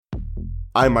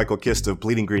I'm Michael Kist of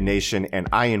Bleeding Green Nation, and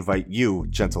I invite you,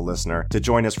 gentle listener, to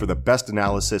join us for the best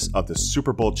analysis of the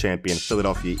Super Bowl champion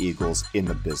Philadelphia Eagles in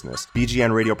the business.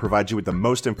 BGN Radio provides you with the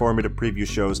most informative preview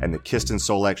shows, and the Kist and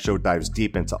Solak Show dives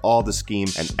deep into all the scheme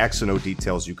and X and O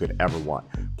details you could ever want.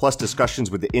 Plus discussions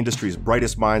with the industry's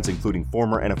brightest minds, including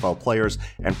former NFL players,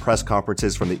 and press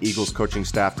conferences from the Eagles coaching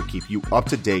staff to keep you up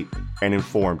to date and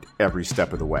informed every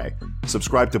step of the way.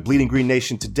 Subscribe to Bleeding Green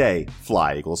Nation today.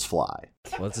 Fly, Eagles, fly.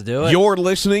 Let's do it. You're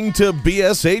listening to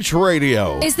BSH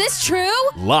Radio. Is this true?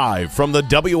 Live from the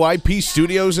WIP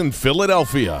studios in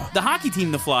Philadelphia. The hockey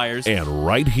team, the Flyers. And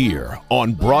right here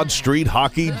on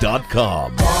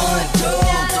BroadStreetHockey.com. 1, 2, 3, 4.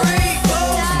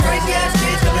 Some crazy ass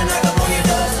kids coming knock up on your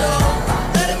door, so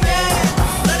let 'em in,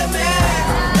 let 'em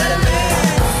in, let 'em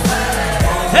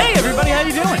in. Hey, everybody, how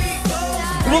you doing?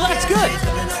 Well, that's good.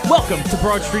 Welcome to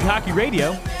Broad Street Hockey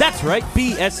Radio. That's right,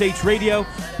 BSH Radio.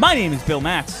 My name is Bill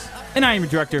Matz, and I am your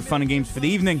director of fun and games for the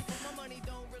evening.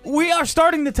 We are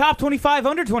starting the top 25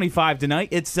 under 25 tonight.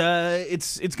 It's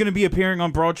going to be appearing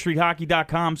on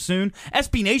BroadStreetHockey.com soon.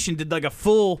 SB Nation did like a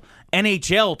full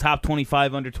NHL top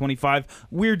 25 under 25.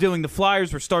 We're doing the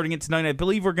Flyers. We're starting it tonight. I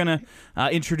believe we're going to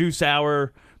introduce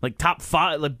our top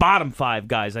five, bottom five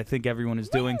guys. I think everyone is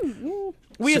doing.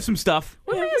 We have some stuff.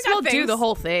 We'll do the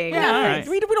whole thing. Yeah, all right.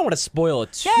 We don't want to spoil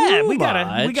it too we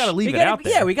gotta leave it out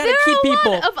there. Yeah, we gotta There keep are a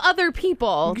people. lot of other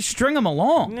people. String them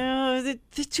along. No, they're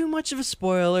too much of a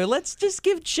spoiler. Let's just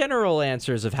give general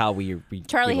answers of how we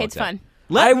Charlie we hates looked at. fun.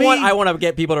 I want to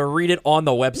get people to read it on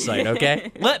the website,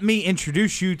 okay? Let me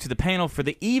introduce you to the panel for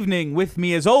the evening. With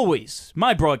me, as always,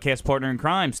 my broadcast partner in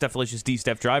crime, Stephalicious D.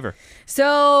 Steph Driver.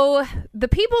 So the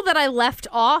people that I left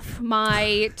off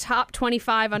my top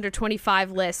 25 under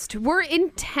 25 list were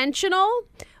intentional,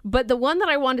 but the one that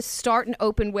I want to start and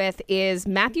open with is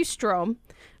Matthew Strome.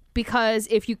 Because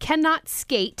if you cannot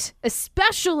skate,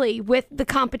 especially with the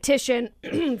competition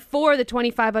for the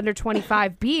 25 under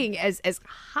 25 being as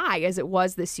high as it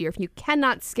was this year, if you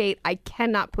cannot skate, I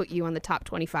cannot put you on the top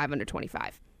 25 under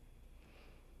 25.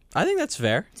 I think that's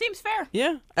fair. Seems fair.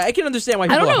 Yeah. I can understand why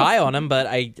people are high on him, but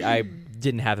I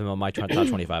didn't have him on my top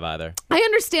 25 either. I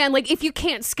understand, if you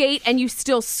can't skate and you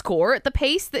still score at the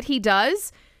pace that he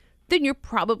does, then you're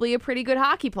probably a pretty good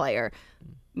hockey player.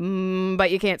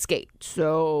 But you can't skate,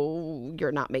 so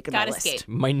you're not making the list. Skate.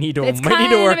 Might need to It's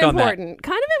work on that. Kind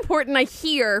of important, I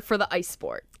hear, for the ice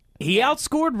sport. He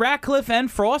outscored Ratcliffe and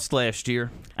Frost last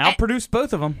year. Outproduced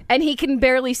both of them. And he can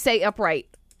barely stay upright.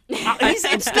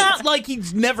 It's not like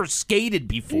he's never skated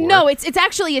before. No, it's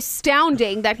actually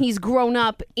astounding that he's grown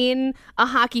up in a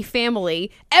hockey family.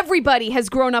 Everybody has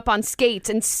grown up on skates,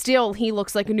 and still he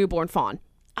looks like a newborn fawn.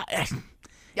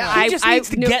 He just needs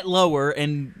to get lower,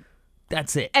 and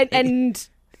that's it. And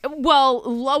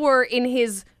lower in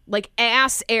his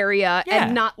ass area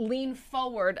and not lean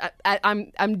forward.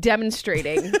 I'm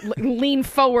demonstrating. Lean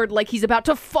forward like he's about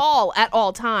to fall at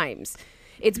all times.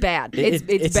 It's bad.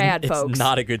 It's bad, folks. It's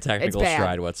not a good technical It's bad.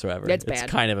 stride whatsoever. It's bad. It's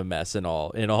kind of a mess in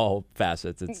all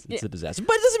facets. It's a disaster.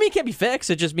 But it doesn't mean it can't be fixed.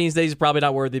 It just means that he's probably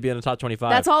not worthy to be in the top 25.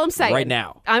 That's all I'm saying. Right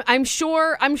now. I'm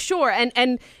sure.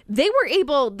 And they were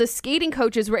able, the skating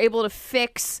coaches were able to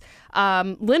fix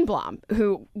Lindblom,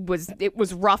 it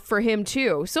was rough for him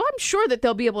too. So I'm sure that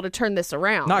they'll be able to turn this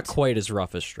around. Not quite as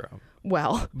rough as Strome.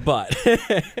 Well. But.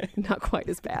 Not quite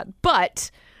as bad.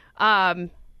 But I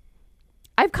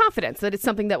have confidence that it's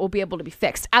something that will be able to be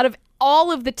fixed. Out of all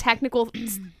of the technical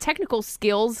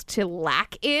skills to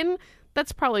lack in,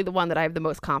 that's probably the one that I have the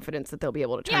most confidence that they'll be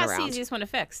able to turn around. Yeah, it's the easiest one to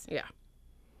fix. Yeah.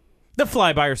 The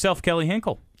fly by herself, Kelly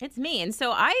Hinkle. It's me. And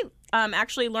so I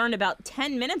actually learned about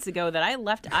 10 minutes ago that I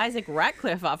left Isaac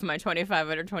Ratcliffe off my 25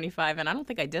 under 25, and I don't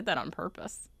think I did that on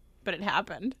purpose. But it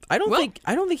happened. I don't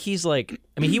think he's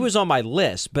he was on my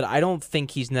list, but I don't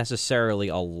think he's necessarily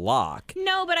a lock.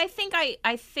 No, but I think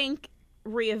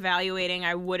reevaluating,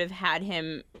 I would have had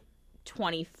him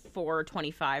 24,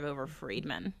 25 over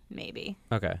Friedman, maybe.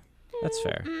 Okay. That's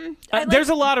fair. There's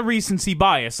a lot of recency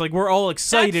bias. We're all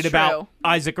excited That's about true.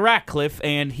 Isaac Ratcliffe,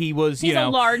 and he was, He's a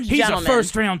large he's gentleman. a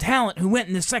first-round talent who went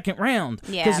in the second round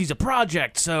because Yeah. he's a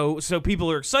project. So people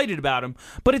are excited about him,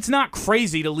 but it's not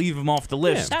crazy to leave him off the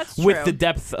list That's with true. the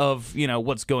depth of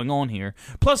what's going on here.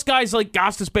 Plus, guys like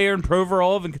Gostisbehere and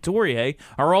Provorov and Couturier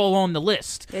are all on the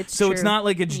list. It's so it's true. not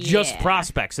like it's just Yeah.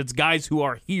 prospects. It's guys who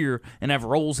are here and have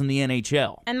roles in the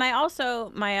NHL. And my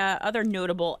other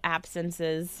notable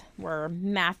absences were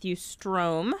Matthew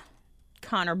Strome,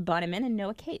 Connor Bunneman, and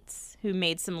Noah Cates, who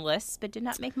made some lists but did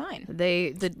not make mine.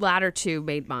 The latter two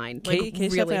made mine. Cates Really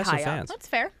definitely has some high up. fans. That's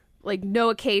fair.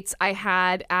 Noah Cates I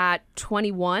had at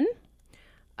 21.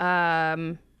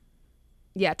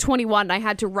 Yeah, 21. I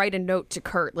had to write a note to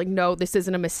Kurt, like, no, this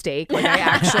isn't a mistake. Like,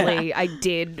 I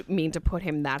did mean to put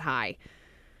him that high.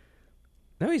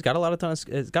 No, he's got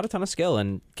he's got a ton of skill.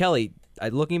 And Kelly,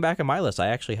 looking back at my list, I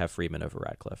actually have Friedman over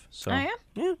Radcliffe. So, Oh, yeah?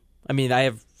 yeah. I mean, I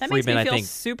have That Friedman. makes me I feel think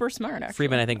super smart. Actually,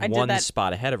 Friedman. I think did one that.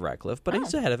 spot ahead of Radcliffe, but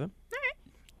he's ahead of him.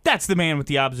 That's the man with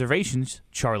the observations,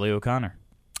 Charlie O'Connor.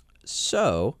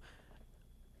 So,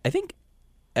 I think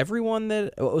everyone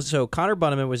that Connor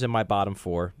Bunneman was in my bottom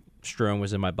 4. Strome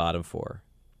was in my bottom 4.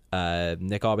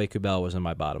 Nick Aube-Kubel was in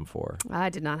my bottom 4. I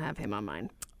did not have him on mine.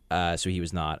 So he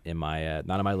was not in my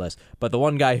not on my list. But the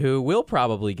one guy who will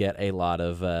probably get a lot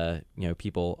of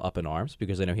people up in arms,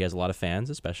 because I know he has a lot of fans,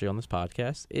 especially on this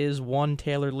podcast, is one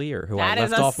Taylor Lear, who That I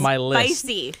is left off my list.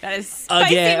 That is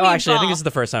spicy. Again, well, actually, I think meatball. this is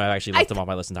the first time I've actually left him off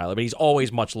my list entirely. But he's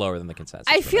always much lower than the consensus.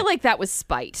 I for feel me. like that was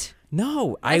spite.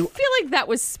 No, I feel like that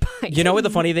was spite. You know what the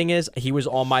funny thing is? He was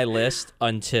on my list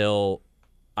until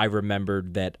I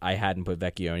remembered that I hadn't put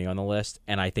Vecchione on the list,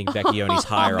 and I think Vecchione's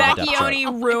higher on the depth chart.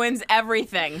 Vecchione ruins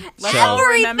everything. Let's So- all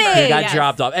remember. Everything! He got Yes.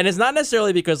 dropped off. And it's not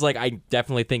necessarily because, like, I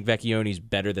definitely think Vecchione's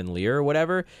better than Lear or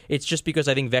whatever. It's just because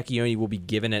I think Vecchione will be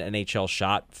given an NHL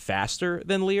shot faster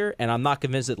than Lear, and I'm not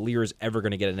convinced that Lear is ever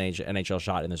going to get an NHL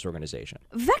shot in this organization.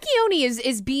 Vecchione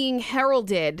is being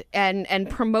heralded and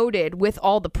promoted with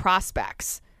all the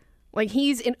prospects. Like,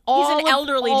 he's in all an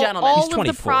elderly gentleman. all He's of the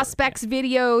 24, prospects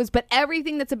videos, but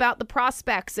everything that's about the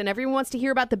prospects, and everyone wants to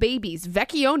hear about the babies.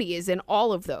 Vecchione is in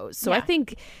all of those. So I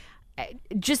think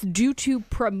just due to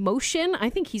promotion, I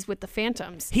think he's with the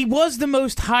Phantoms. He was the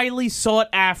most highly sought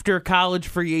after college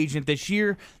free agent this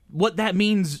year. What that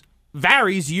means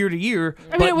varies year to year,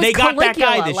 I mean, but it was they got that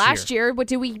Caligula guy this last year. But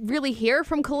did we really hear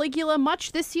from Caligula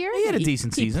much this year? He had a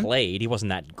decent He season. played. He wasn't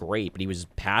that great, but he was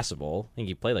passable. I think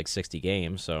he played like 60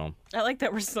 games, so... I like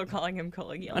that we're still calling him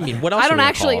Caligula. I mean, what else I don't are we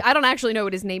actually. gonna call I don't actually know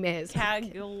what his name is.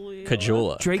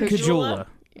 Cajula. Drake Cajula? Cajula.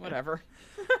 Whatever.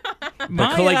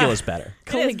 But Caligula's better.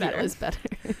 Caligula better. is better.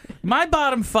 My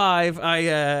bottom 5, I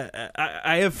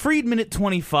have Friedman at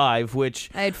 25, which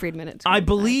I had Friedman at 25. I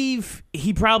believe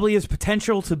he probably has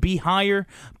potential to be higher,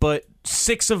 but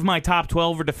 6 of my top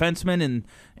 12 are defensemen, and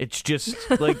it's just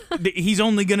like he's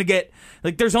only going to get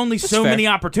like there's only so fair. many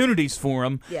opportunities for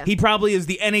him. Yeah. He probably is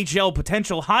the NHL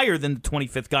potential higher than the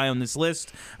 25th guy on this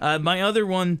list. My other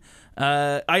one,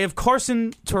 I have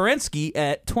Carson Torensky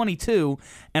at 22,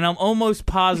 and I'm almost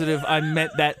positive I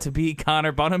meant that to be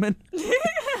Connor Bunneman.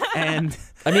 And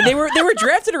I mean, they were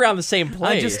drafted around the same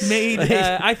place. I just made.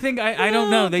 I think I don't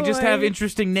know. They just have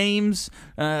interesting names.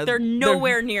 They're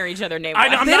nowhere near each other name.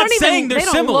 I'm They not don't saying even. they're They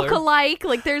don't similar. look alike.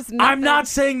 Like there's. Nothing. I'm not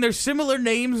saying they're similar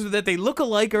names, that they look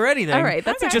alike or anything. All right,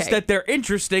 that's Just okay. that they're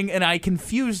interesting, and I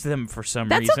confused them for some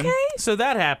That's reason. okay. So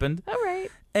that happened. All right.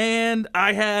 And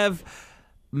I have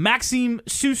Maxim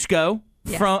Sushko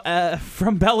Yes.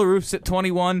 from Belarus at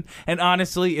 21, and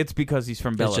honestly, it's because he's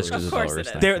from It's Belarus. just 'cause Of it's course Belarus it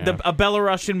is. thing, There, yeah. a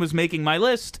Belarusian was making my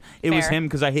list. It was Fair. him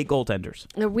because I hate goaltenders.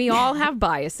 We all have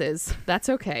biases. That's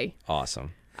okay.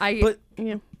 Awesome. But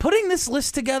putting this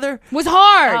list together was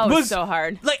hard. Oh, was so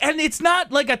hard. Like, and it's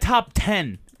not like a top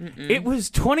 10. It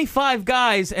was 25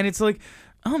 guys, and it's like,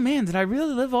 oh man, did I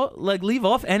really leave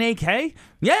off NAK?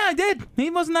 Yeah, I did.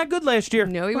 He wasn't that good last year.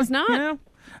 No, he was not. You know?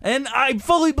 And I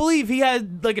fully believe he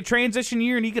had like a transition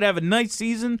year, and he could have a nice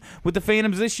season with the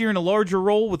Phantoms this year in a larger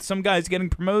role with some guys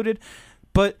getting promoted.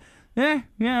 But,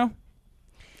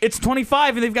 it's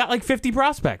 25, and they've got like 50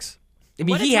 prospects. I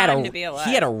mean, What a he had time to be alive.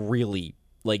 he had a really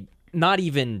not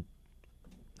even.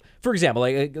 For example,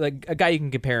 like a guy you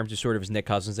can compare him to sort of is Nick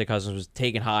Cousins. Nick Cousins was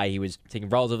taken high. He was taken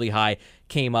relatively high.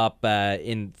 Came up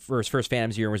for his first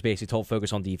Phantoms year and was basically told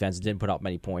focus on defense. Didn't put up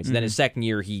many points. And then his second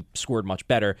year, he scored much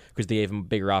better because they gave him a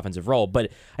bigger offensive role.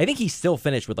 But I think he still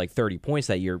finished with like 30 points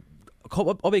that year.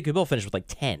 Aube-Kubel finished with like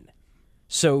 10.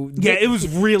 So Yeah, it was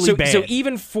really bad. So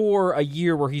even for a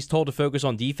year where he's told to focus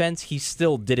on defense, he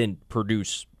still didn't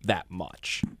produce that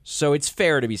much. So it's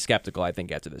fair to be skeptical, I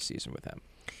think, after this season with him.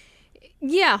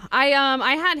 Yeah, I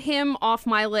had him off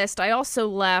my list. I also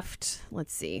left.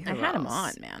 Let's see. I who had him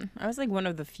else? on, man. I was like one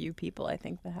of the few people I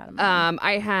think that had him on.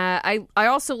 I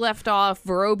also left off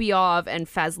Vorobyov and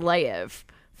Fazleev.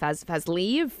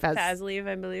 Fazleev? Fazleev,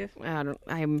 I believe.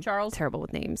 I'm Charles? terrible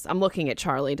with names. I'm looking at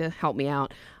Charlie to help me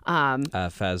out. Faz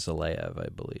Zaleev, I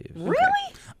believe.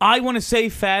 Really? I want to say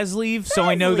Fazleev, so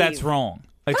I know that's wrong.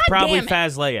 It's God probably damn it.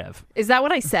 Fazleev. Is that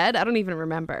what I said? I don't even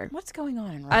remember. What's going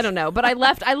on in Russia? I don't know, but I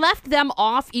left them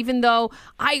off even though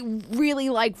I really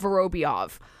like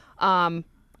Vorobyov. I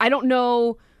don't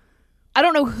know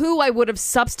who I would have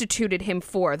substituted him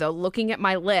for though. Looking at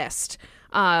my list,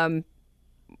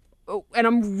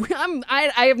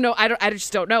 I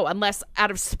just don't know, unless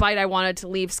out of spite I wanted to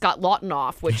leave Scott Lawton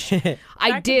off, which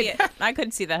I did. I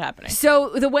could see that happening. So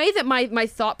the way that my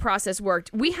thought process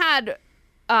worked, we had,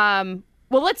 well,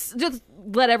 let's just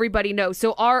let everybody know.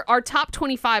 So our top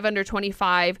 25 under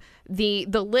 25, the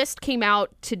list came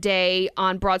out today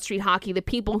on Broad Street Hockey, the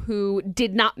people who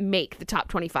did not make the top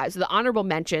 25. So the honorable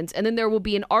mentions, and then there will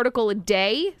be an article a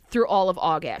day through all of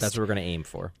August. That's what we're going to aim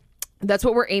for. That's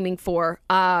what we're aiming for.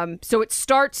 So it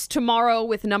starts tomorrow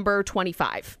with number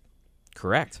 25.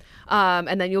 Correct.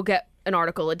 And then you'll get an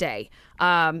article a day,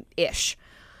 ish.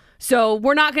 So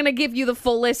we're not going to give you the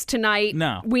full list tonight.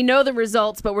 No. We know the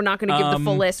results, but we're not going to give the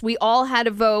full list. We all had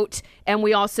a vote, and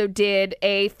we also did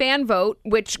a fan vote,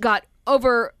 which got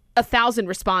over 1,000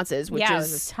 responses, which Yeah, it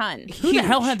is was a ton. Who the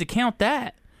hell had to count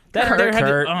that? Kurt. there had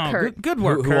to- Kurt. Good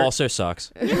work, Who Kurt. also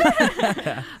sucks.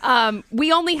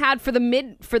 we only had for the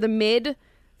mid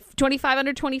 25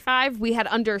 under 25, we had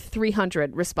under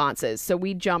 300 responses. So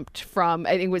we jumped from,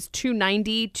 I think it was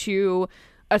 290 to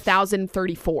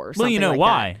 1,034. Well, you know like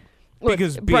why? that.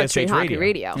 Because Broad Street BSH Hockey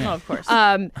Radio. Radio. Oh, of course.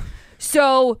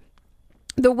 So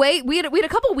the way we had a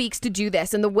couple weeks to do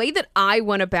this, and the way that I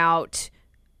went about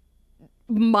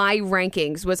my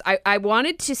rankings was I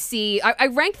wanted to see, I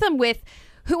ranked them with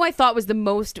who I thought was the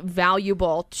most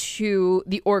valuable to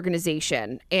the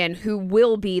organization and who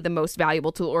will be the most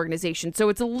valuable to the organization. So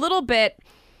it's a little bit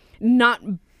not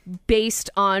based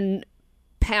on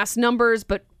past numbers,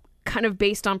 but kind of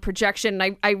based on projection.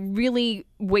 I really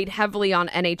weighed heavily on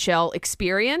NHL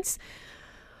experience.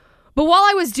 But while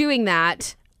I was doing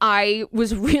that, I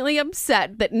was really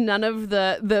upset that none of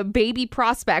the baby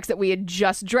prospects that we had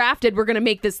just drafted were going to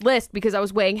make this list because I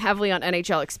was weighing heavily on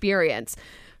NHL experience.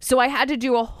 So I had to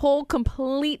do a whole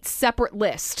complete separate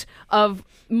list of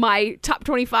my top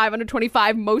 25 under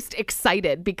 25 most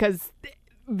excited because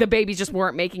the babies just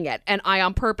weren't making it. And I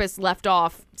on purpose left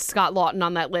off Scott Lawton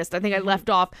on that list. I think I left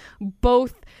off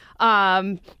both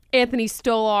Anthony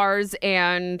Stolars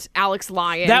and Alex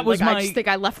Lyon. That was I just think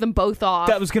I left them both off.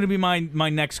 That was going to be my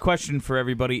next question for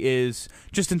everybody is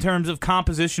just in terms of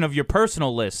composition of your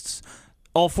personal lists.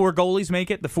 All four goalies make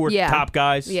it? The four top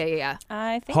guys? Yeah.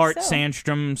 I think Hart, so.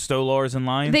 Sandstrom, Stolars, and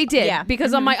Lyon? They did Yeah.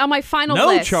 because on my final No,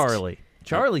 list. Charlie.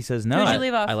 Charlie says no. Who'd you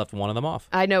leave off? I left one of them off.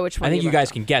 I know which one. I think you left guys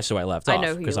off. can guess who I left I off know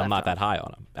who you because I'm left not that off. high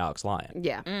on him. Alex Lyon.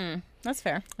 Yeah. That's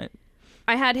fair.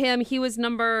 I had him. He was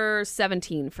number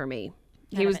 17 for me.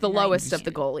 He was the lowest of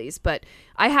the goalies, but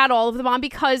I had all of them on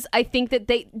because I think that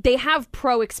they have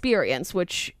pro experience,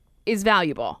 which is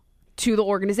valuable to the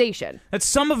organization. That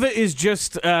some of it is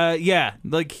just,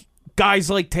 like guys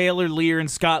like Taylor Lear and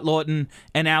Scott Lawton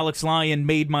and Alex Lyon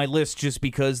made my list just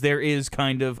because there is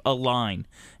kind of a line.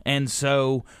 And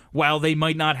so while they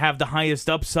might not have the highest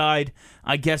upside,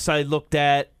 I guess I looked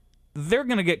at they're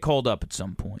going to get called up at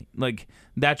some point. Like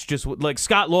that's just what, like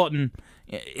Scott Lawton,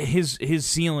 his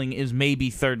ceiling is maybe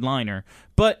third liner,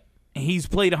 but he's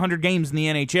played 100 games in the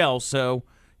NHL, so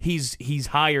he's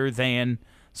higher than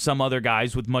some other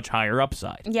guys with much higher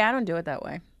upside. Yeah, I don't do it that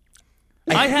way.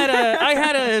 I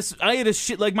had a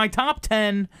shit like my top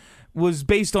 10 was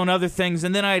based on other things,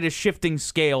 and then I had a shifting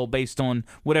scale based on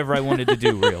whatever I wanted to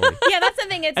do, really. Yeah, that's the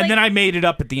thing. It's And like then I made it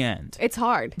up at the end. It's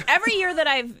hard. every year that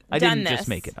I've I done didn't this, just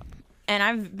make it up. and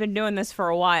I've been doing this for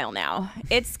a while now,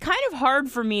 it's kind of hard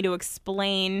for me to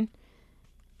explain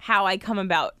how I come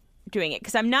about doing it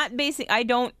because I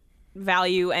don't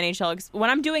value NHL. When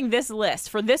I'm doing this list,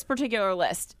 for this particular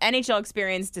list, NHL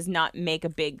experience does not make a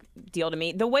big deal to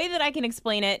me. The way that I can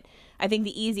explain it, I think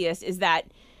the easiest is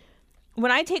that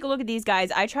when I take a look at these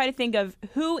guys, I try to think of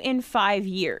who in 5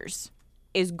 years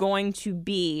is going to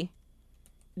be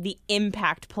the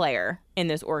impact player in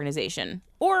this organization.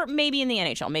 Or maybe in the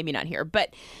NHL, maybe not here.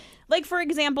 But, like, for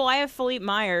example, I have Philippe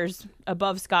Myers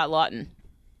above Scott Lawton.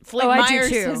 Philippe I do Myers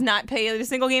too. has not played a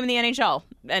single game in the NHL,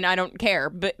 and I don't care.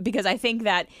 But because I think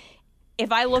that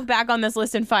if I look back on this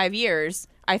list in 5 years,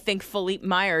 I think Philippe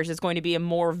Myers is going to be a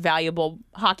more valuable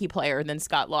hockey player than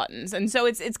Scott Lawton's. And so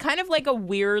it's kind of like a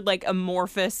weird, like,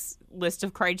 amorphous list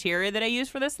of criteria that I use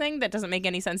for this thing that doesn't make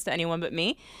any sense to anyone but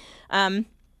me.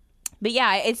 But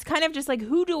yeah, it's kind of just like,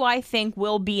 who do I think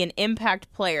will be an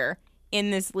impact player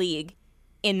in this league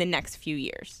in the next few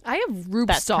years? I have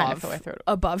That's kind of Rubtsov how I throw it.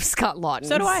 above Scott Lawton.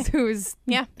 So do I.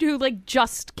 Who like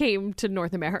just came to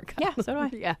North America. Yeah, so do I.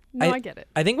 Yeah. No, I get it.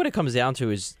 I think what it comes down to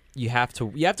is you have to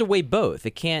weigh both.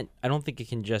 It can't. I don't think it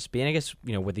can just be. And I guess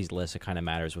with these lists, it kind of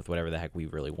matters with whatever the heck we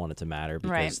really want it to matter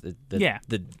because Right.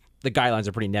 the guidelines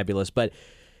are pretty nebulous. But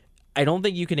I don't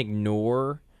think you can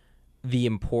ignore the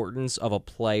importance of a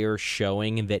player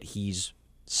showing that he's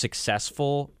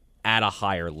successful at a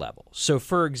higher level. So,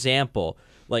 for example,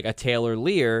 like a Taylor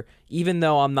Lear, even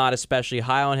though I'm not especially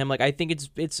high on him, like I think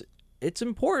it's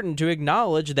important to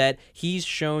acknowledge that he's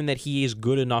shown that he is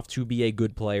good enough to be a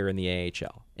good player in the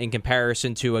AHL in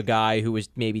comparison to a guy who was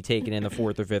maybe taken in the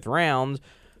 4th or 5th round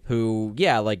who,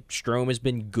 yeah, like Strome has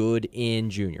been good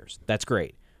in juniors. That's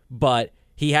great. But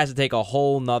he has to take a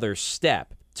whole nother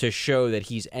step to show that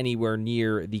he's anywhere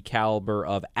near the caliber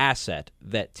of asset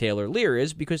that Taylor Lear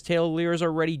is, because Taylor Lear has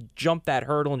already jumped that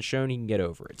hurdle and shown he can get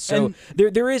over it. So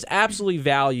there is absolutely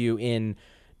value in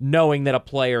knowing that a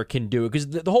player can do it, because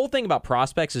the whole thing about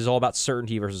prospects is all about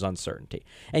certainty versus uncertainty.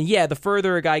 And yeah, the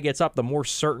further a guy gets up, the more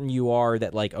certain you are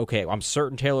that, like, okay, I'm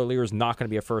certain Taylor Lear is not going to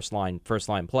be a first line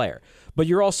player, but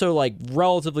you're also like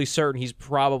relatively certain he's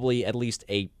probably at least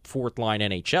a 4th line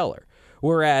NHLer.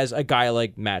 Whereas a guy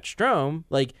like Matt Strome,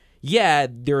 like, yeah,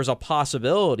 there's a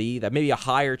possibility that maybe a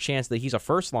higher chance that he's a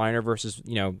first liner versus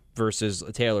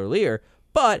a Taylor Lear,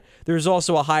 but there's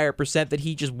also a higher percent that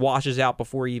he just washes out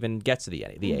before he even gets to the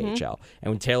AHL.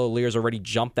 And when Taylor Lear's already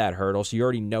jumped that hurdle, so you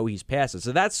already know he's past it.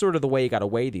 So that's sort of the way you got to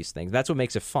weigh these things. That's what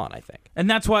makes it fun, I think. And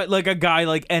that's why, like, a guy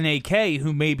like NAK,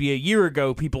 who maybe a year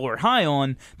ago people were high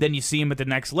on, then you see him at the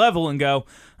next level and go,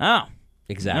 oh,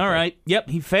 exactly. All right.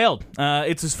 Yep, he failed.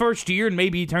 It's his first year, and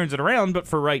maybe he turns it around, but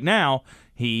for right now,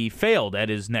 he failed at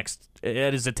his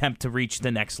attempt to reach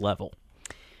the next level.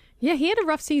 Yeah, he had a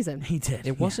rough season. He did.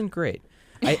 It wasn't great.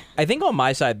 I think on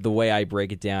my side, the way I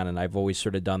break it down, and I've always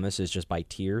sort of done this, is just by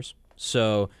tiers.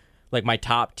 So, like, my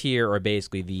top tier are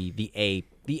basically the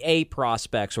A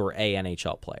prospects or A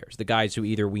NHL players, the guys who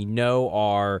either we know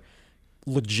are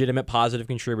legitimate positive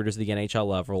contributors to the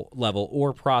NHL level,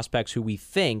 or prospects who we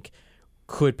think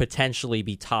could potentially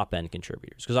be top end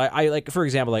contributors. Because I like, for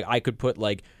example, like I could put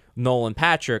like Nolan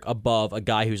Patrick above a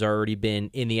guy who's already been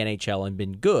in the NHL and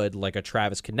been good, like a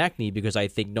Travis Konechny, because I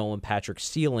think Nolan Patrick's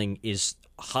ceiling is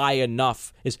high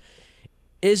enough. Is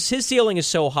his ceiling is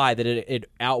so high that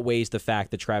it outweighs the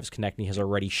fact that Travis Konechny has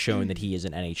already shown that he is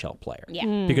an NHL player.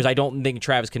 Yeah. Because I don't think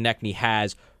Travis Konechny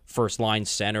has first line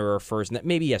center or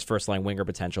maybe he has first line winger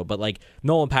potential, but like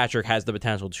Nolan Patrick has the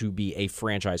potential to be a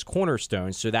franchise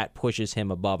cornerstone, so that pushes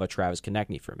him above a Travis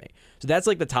Konechny for me. So that's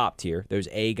like the top tier, those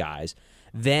A guys.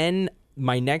 Then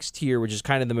my next tier, which is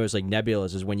kind of the most like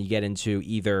nebulous, is when you get into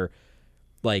either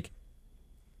like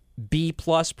B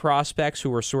plus prospects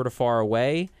who are sort of far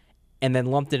away, and then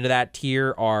lumped into that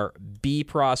tier are B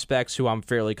prospects who I'm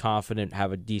fairly confident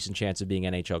have a decent chance of being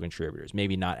NHL contributors.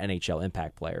 Maybe not NHL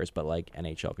impact players, but like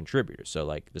NHL contributors. So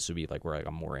like this would be like where like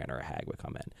a Moran or a Hag would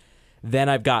come in. Then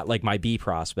I've got like my B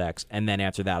prospects, and then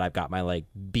after that I've got my like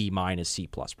B minus C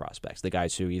plus prospects. The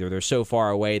guys who either they're so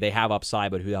far away they have upside,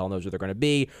 but who the hell knows where they're going to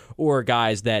be, or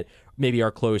guys that maybe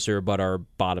are closer but are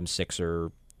bottom six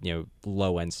or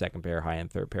low end second pair, high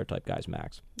end third pair type guys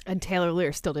max. And Taylor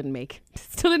Lear still didn't make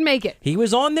it. He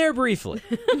was on there briefly.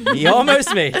 He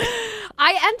almost made it.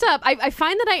 I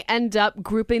find that I end up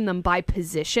grouping them by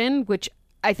position, which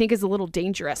I think is a little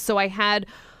dangerous. So I had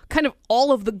kind of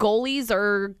all of the goalies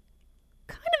are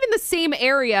kind of in the same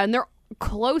area, and they're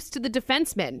close to the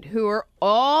defensemen who are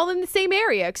all in the same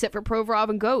area except for Provorov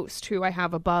and Ghost, who I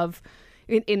have above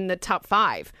in the top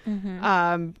 5.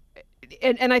 Mm-hmm.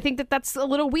 And I think that that's a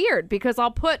little weird, because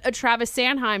I'll put a Travis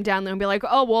Sanheim down there and be like,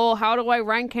 oh, well, how do I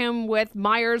rank him with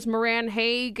Myers, Moran,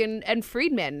 Haig, and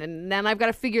Friedman? And then I've got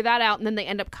to figure that out, and then they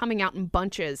end up coming out in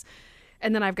bunches.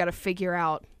 And then I've got to figure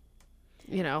out,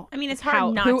 I mean, it's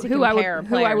hard not to compare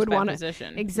who I would by want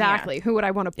position. Exactly. Yeah. Who would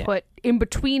I want to put in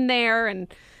between there? And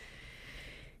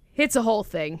it's a whole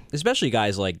thing. Especially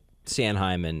guys like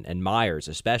Sanheim and Myers,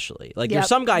 especially. Like, Yep. there's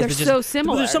some guys They're that just so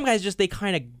similar. There's some guys just they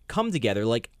kind of come together.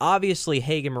 Like, obviously,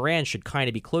 Haig and Moran should kind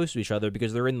of be close to each other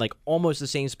because they're in like almost the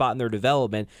same spot in their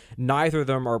development. Neither of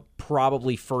them are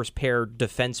probably first pair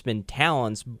defenseman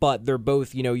talents, but they're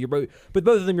both, but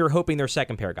both of them you're hoping they're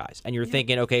second pair guys, and you're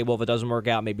thinking, okay, well, if it doesn't work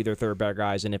out, maybe they're third pair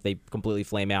guys, and if they completely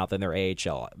flame out, then they're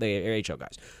AHL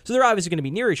guys. So they're obviously going to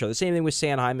be near each other. The same thing with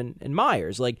Sanheim and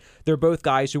Myers. Like, they're both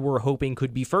guys who we're hoping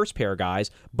could be first pair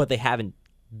guys, but they haven't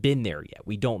been there yet.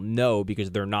 We don't know because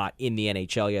they're not in the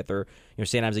NHL yet. They're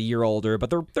Sanheim's a year older, but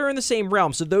they're in the same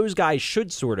realm. So those guys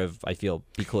should sort of, I feel,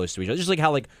 be close to each other. Just like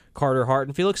how like Carter Hart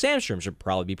and Felix Sandstrom should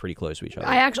probably be pretty close to each other.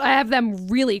 I have them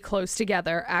really close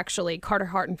together, actually. Carter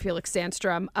Hart and Felix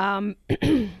Sandstrom.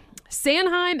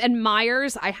 Sanheim and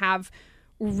Myers I have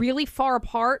really far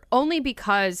apart, only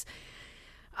because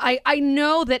I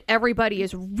know that everybody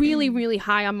is really, really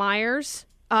high on Myers.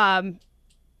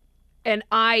 And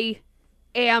I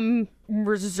am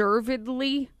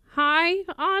reservedly high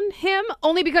on him,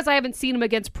 only because I haven't seen him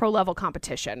against pro level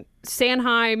competition.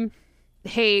 Sanheim,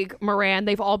 Haig, Moran,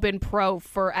 they've all been pro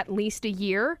for at least a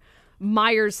year,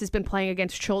 Myers has been playing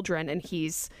against children, and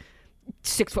he's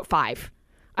 6'5".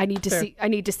 I need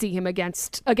to see him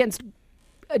against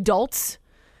adults,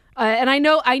 and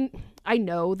I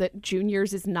know that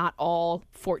juniors is not all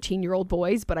 14-year-old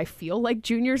boys, but I feel like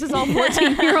juniors is all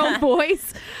 14-year-old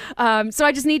boys. So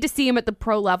I just need to see him at the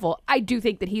pro level. I do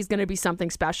think that he's going to be something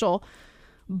special,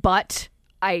 but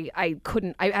I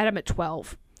had him at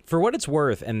 12. For what it's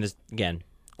worth, and this, again,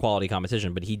 quality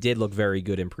competition, but he did look very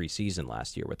good in preseason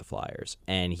last year with the Flyers,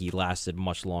 and he lasted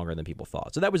much longer than people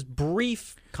thought. So that was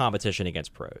brief competition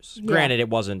against pros. Yeah. Granted, it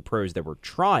wasn't pros that were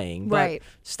trying, but Right.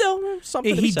 still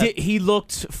something to be said. He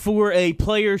looked for a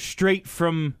player straight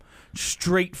from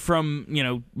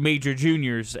major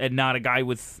juniors, and not a guy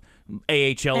with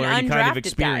AHL or any kind of undrafted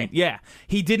experience. guy. Yeah,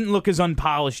 he didn't look as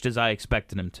unpolished as I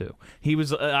expected him to. He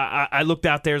was. I looked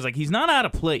out there, as like, he's not out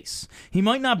of place. He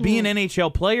might not be an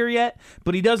NHL player yet,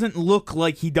 but he doesn't look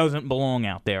like he doesn't belong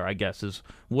out there, I guess, is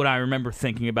what I remember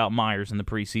thinking about Myers in the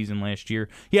preseason last year.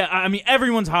 Yeah, I mean,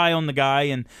 everyone's high on the guy,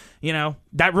 and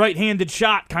that right-handed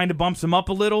shot kind of bumps him up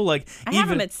a little. Like, I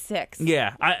have him at 6.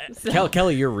 Yeah,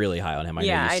 Kelly, you're really high on him. I know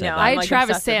Yeah, you I said know. that. I had like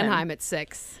Travis obsessed with him. Sanheim at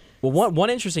 6. Well, one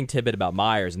interesting tidbit about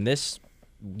Myers, and this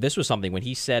was something when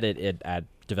he said it at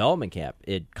development camp,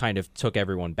 it kind of took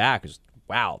everyone back. It was,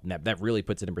 wow, that really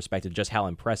puts it in perspective just how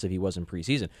impressive he was in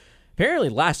preseason. Apparently,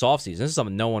 last offseason, this is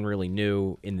something no one really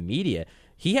knew in the media.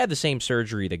 He had the same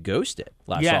surgery that Ghost did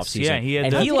last offseason. Yeah, he had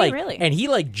and that. he Oh, did he like really? and he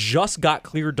like just got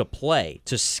cleared to play,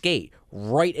 to skate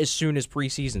right as soon as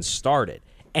preseason started.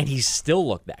 And he still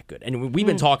looked that good. And we've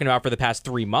been talking about for the past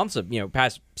 3 months,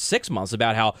 past 6 months,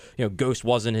 about how Ghost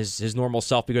wasn't his normal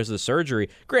self because of the surgery.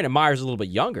 Granted, Myers is a little bit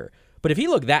younger, but if he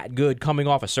looked that good coming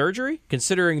off a surgery,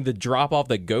 considering the drop off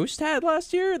that Ghost had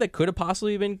last year, that could have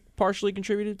possibly been partially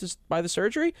contributed by the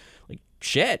surgery, like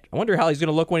shit. I wonder how he's going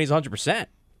to look when he's 100%.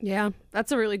 Yeah,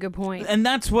 that's a really good point. And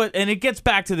it gets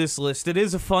back to this list. It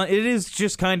is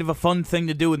just kind of a fun thing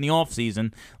to do in the off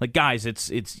season. Like, guys, it's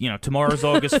tomorrow's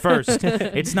August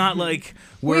 1st. It's not like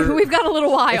We've got a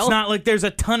little while. It's not like there's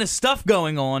a ton of stuff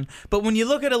going on. But when you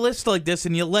look at a list like this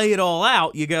and you lay it all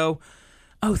out, you go,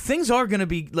 oh, things are going to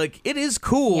be like, it is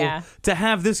cool to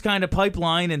have this kind of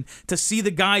pipeline and to see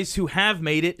the guys who have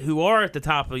made it, who are at the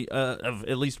top of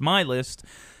at least my list.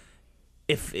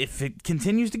 If it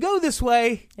continues to go this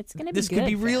way, It's gonna be this could good,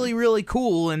 be Phil. really, really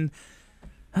cool. And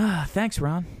thanks,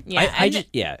 Ron. Yeah,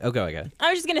 Okay. I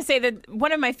was just going to say that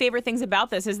one of my favorite things about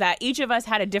this is that each of us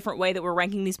had a different way that we're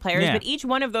ranking these players, Yeah. but each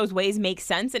one of those ways makes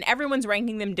sense, and everyone's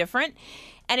ranking them different.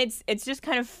 And it's just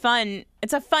kind of fun.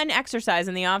 It's a fun exercise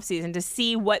in the offseason to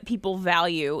see what people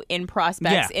value in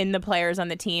prospects, in the players on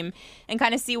the team, and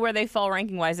kind of see where they fall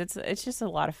ranking-wise. It's just a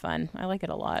lot of fun. I like it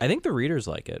a lot. I think the readers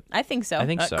like it. I think so. I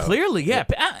think so. Clearly, yeah.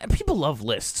 People love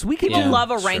lists. We could People Yeah,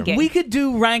 love a sure. ranking. We could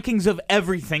do rankings of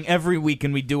everything every week,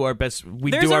 and we do our best.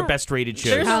 We There's do our a- best rated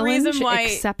shows. There's a reason Challenge why.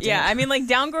 accepted. Yeah, I mean, like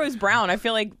Down Grows Brown. I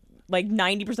feel like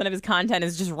 90% of his content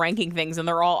is just ranking things, and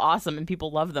they're all awesome, and people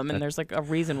love them, and there's like a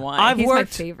reason why. He's my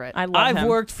favorite. I love I've him.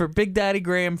 worked for Big Daddy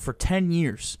Graham for 10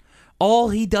 years. All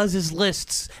he does is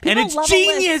lists, and People it's love a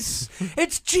genius.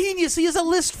 It's genius. He has a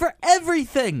list for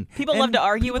everything. People And love to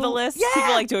argue with a people- list. Yeah.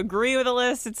 People like to agree with a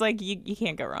list. It's like you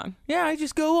can't go wrong. Yeah, I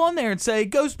just go on there and say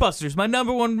Ghostbusters, my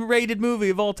 #1 rated movie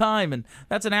of all time, and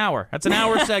that's an hour. That's an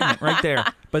hour segment right there.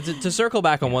 But to circle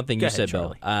back on one thing Go you ahead, said,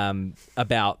 Bill,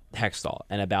 about Hextall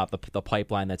and about the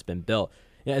pipeline that's been built.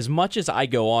 Yeah, as much as I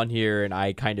go on here and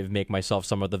I kind of make myself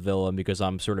some of the villain because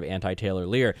I'm sort of anti-Taylor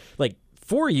Lear, like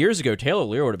 4 years ago, Taylor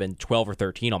Lear would have been 12 or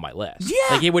 13 on my list.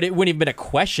 Yeah. Like it wouldn't have been a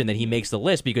question that he makes the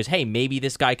list because, hey, maybe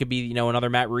this guy could be, another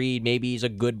Matt Reed. Maybe he's a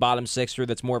good bottom sixer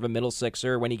that's more of a middle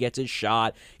sixer. When he gets his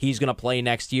shot, he's going to play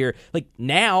next year. Like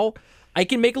now, I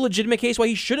can make a legitimate case why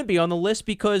he shouldn't be on the list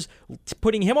because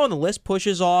putting him on the list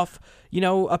pushes off,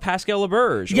 a Pascal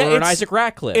LeBerge or an Isaac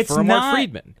Ratcliffe or a Mark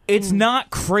Friedman. It's not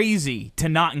crazy to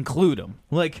not include him.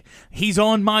 Like, he's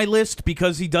on my list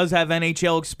because he does have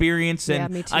NHL experience, Yeah,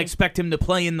 and me too. I expect him to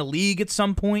play in the league at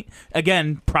some point.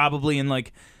 Again, probably in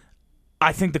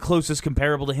I think the closest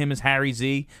comparable to him is Harry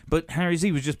Z, but Harry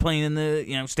Z was just playing in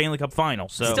the Stanley Cup final.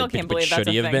 So Still can't but believe that's should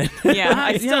a he have thing. been? Yeah,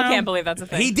 I You still know, can't believe that's a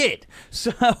thing. he did.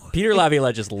 So Peter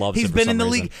Laviolette just loves he's him for been in some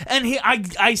the reason. league,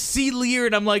 and I see Lear,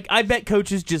 and I'm like, I bet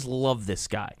coaches just love this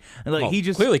guy. And Well, he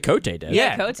just clearly Cote did.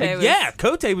 Yeah, Cote was- yeah,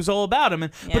 Cote was all about him, Yeah.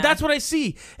 but that's what I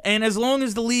see. And as long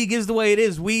as the league is the way it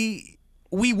is, we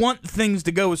want things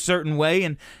to go a certain way,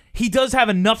 and he does have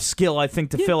enough skill, I think,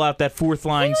 to fill out that fourth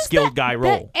line skilled guy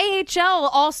role. That AHL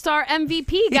All-Star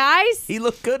MVP, guys. He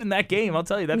looked good in that game. I'll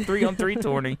tell you, that 3-on-3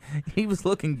 tourney, he was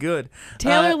looking good.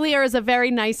 Taylor Lear is a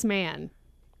very nice man.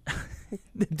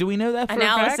 Do we know that for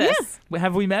Analysis. a fact? Yeah.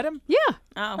 Have we met him? Yeah,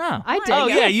 Oh. I did. Oh,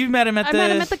 yeah, you met him at I the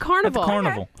met him at the carnival. At the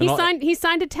carnival. He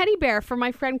signed a teddy bear for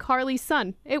my friend Carly's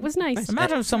son. It was nice.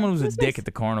 Imagine if someone was a dick at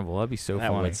the carnival. That'd be so That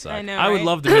funny. would suck. I know. I would right?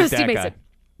 love to meet Steve that Mason. guy.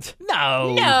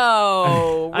 No.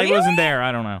 No. I wasn't there.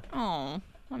 I don't know. Oh,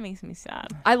 that makes me sad.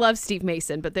 I love Steve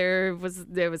Mason, but there was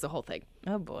a whole thing.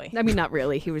 Oh boy. I mean, not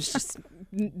really. He was just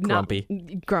Grumpy.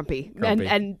 grumpy, Grumpy.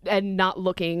 and not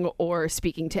looking or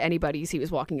speaking to anybody as he was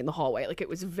walking in the hallway. Like it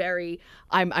was very.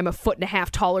 I'm a foot and a half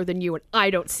taller than you, and I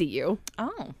don't see you.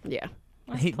 Oh. Yeah.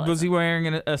 Was he wearing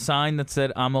a sign that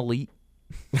said "I'm elite"?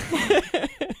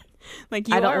 Like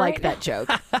you I don't are like right that joke.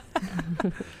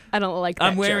 I don't like that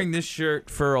I'm wearing joke. this shirt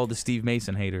for all the Steve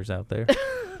Mason haters out there.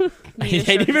 I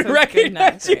didn't even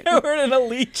recognize you were an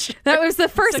elite. That was the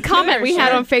first It's a comment we cooler had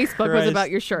shirt. on Facebook was Christ, about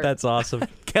your shirt. That's awesome.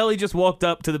 Kelly just walked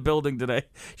up to the building today.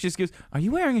 She just goes, "Are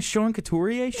you wearing a Sean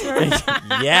Couturier shirt?"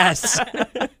 Yes.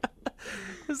 I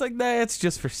was like, "Nah, it's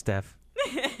just for Steph.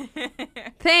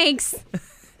 Thanks.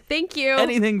 Thank you.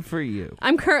 Anything for you."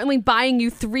 I'm currently buying you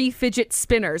 3 fidget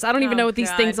spinners. I don't even Oh, know what these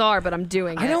God. things are, but I'm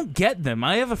doing it. I don't get them.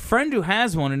 I have a friend who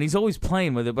has one, and he's always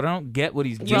playing with it, but I don't get what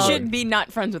he's doing. You should be not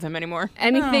friends with him anymore.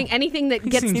 Anything that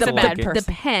gets seems the, to like the, it.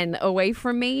 the pen away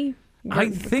from me. I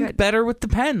we're think good. better with the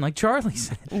pen, like Charlie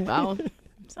said. Well,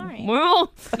 Sorry.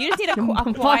 well, You just need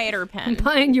a quieter I'm pen.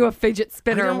 buying you a fidget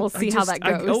spinner, I and we'll don't- see how that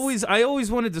goes. I always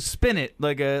wanted to spin it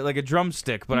like a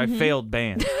drumstick, but I failed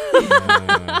band.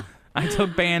 I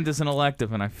took band as an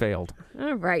elective and I failed.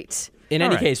 All right. In All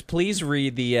any right. case, please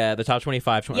read the top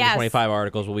 25 Yes. 25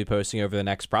 articles we'll be posting over the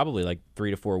next probably like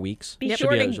 3 to 4 weeks. Be Should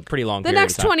sure be to- a pretty long The period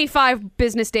next of time. 25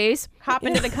 business days. Hop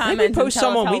into the comments post and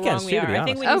tell some us on how weekends, wrong too, we to are. be I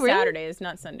think we honest. do Oh, really? Saturdays,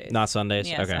 not Sundays. Not Sundays.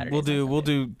 Yeah, okay. Saturdays. We'll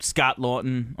do Scott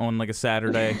Lawton on like a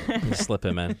Saturday. Just slip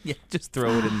him in. Yeah, just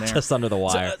throw it in there. Just under the So,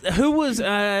 wire. who was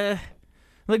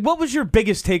like what was your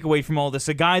biggest takeaway from all this?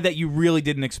 A guy that you really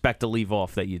didn't expect to leave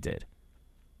off that you did.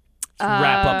 To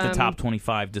wrap up the top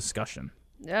 25 discussion.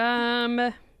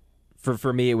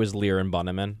 For me, it was Lear and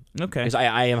Bunneman. Okay. 'Cause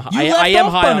I am You I left am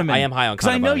off high on, Bunneman, I am high on because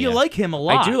I Connor know Bunneman, you yeah. like him a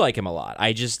lot. I do like him a lot.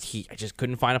 I just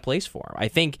couldn't find a place for him. I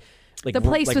think like The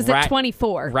place was at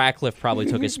 24. Ratcliffe probably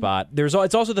took his spot.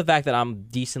 It's also the fact that I'm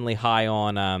decently high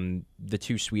on the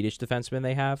 2 Swedish defensemen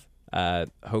they have,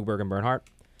 Högberg and Bernhardt,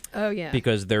 Oh, yeah.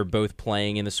 because they're both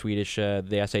playing in the Swedish the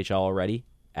SHL already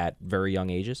at very young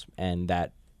ages, and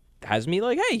that has me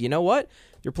like, hey, you know what?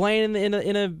 You're playing in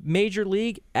a major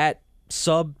league at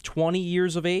sub 20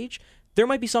 years of age. There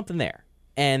might be something there,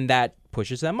 and that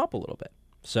pushes them up a little bit.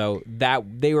 So that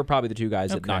they were probably the 2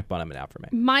 guys that Okay. knocked Bunneman out for me.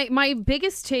 My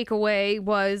biggest takeaway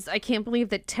was I can't believe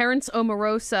that Terrence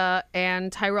Omarosa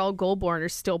and Tyrell Goulbourne are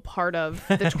still part of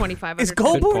the 25. Is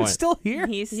Good Goulbourne point. still here?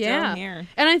 He's still Yeah. here.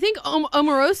 And I think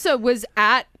Omarosa was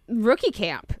at rookie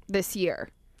camp this year.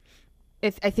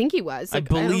 I think he was. I Like,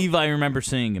 don't- believe I remember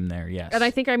seeing him there, yes. and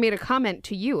I think I made a comment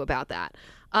to you about that.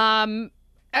 I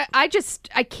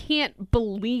can't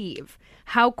believe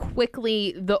how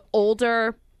quickly the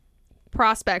older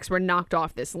prospects were knocked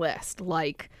off this list,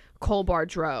 like Cole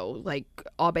Bardreau, like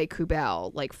Abe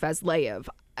Kubel, like Fezleyev.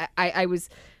 I was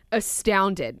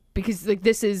astounded because like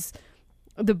this is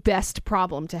the best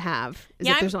problem to have is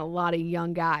Yeah, that there's a lot of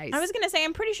young guys. I was going to say,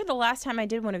 I'm pretty sure the last time I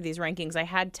did one of these rankings, I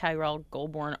had Tyrell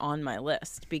Goulbourne on my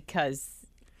list because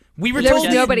we were There told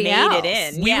was nobody made else.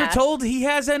 it in. we yeah. were told he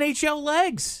has NHL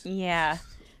legs. Yeah.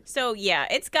 So, yeah,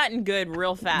 it's gotten good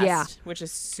real fast, Yeah. which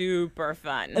is super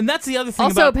fun. And that's the other thing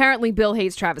also, about apparently, Bill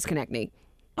hates Travis Konechny.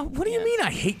 Oh, what do you mean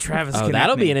I hate Travis Oh, Konechny?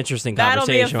 that'll be an interesting That'll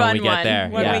be a conversation fun when we get one there.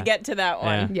 when yeah. we get to that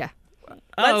one. Yeah.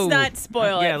 Let's not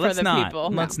spoil yeah, it for let's the not. people.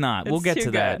 Let's not. We'll It's get too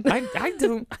to that. good. I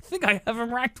think I have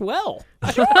him ranked well.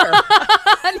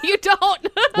 You don't.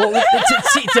 Well,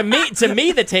 to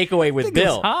me, the takeaway with think it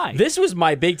was Bill, high. this was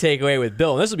my big takeaway with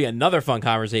Bill, and this will be another fun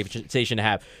conversation to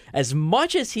have. As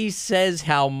much as he says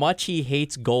how much he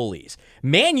hates goalies,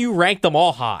 man, you ranked them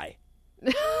all high.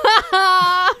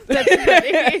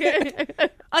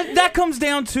 That comes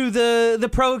down to the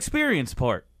pro experience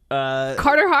part.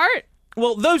 Carter Hart.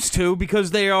 Well, those two,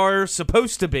 because they are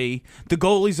supposed to be the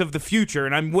goalies of the future,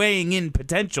 and I'm weighing in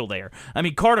potential there. I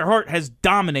mean, Carter Hart has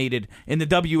dominated in the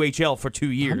WHL for 2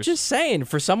 years. I'm just saying,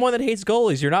 for someone that hates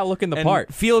goalies, you're not looking the and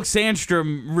part. Felix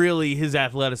Sandstrom, really, his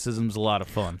athleticism's a lot of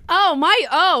fun.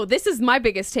 This is my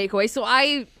biggest takeaway. So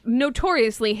I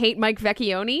notoriously hate Mike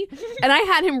Vecchione, and I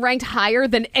had him ranked higher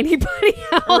than anybody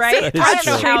else. Right? in I don't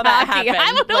know street how that hockey. I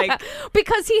happened. don't know Like- how-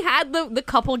 because he had the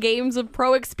couple games of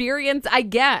pro experience, I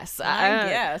guess. I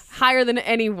guess. Higher than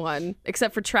anyone,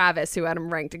 except for Travis, who had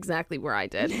him ranked exactly where I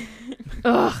did.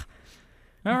 Ugh,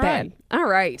 All right. bad. All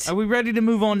right. Are we ready to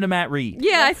move on to Matt Reed?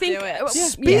 Yeah, I Let's think. do it. Yeah.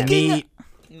 Speaking Neat.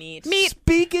 Meat.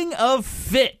 Speaking of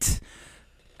fit,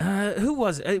 who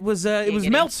was it? It was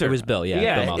Meltzer. It was Bill,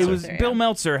 yeah, Bill Meltzer. It was Bill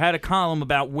Meltzer had a column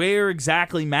about where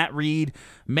exactly Matt Reed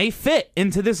may fit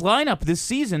into this lineup this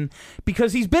season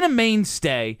because he's been a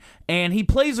mainstay and he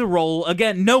plays a role.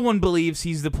 Again, no one believes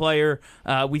he's the player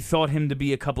we thought him to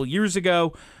be a couple years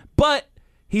ago, but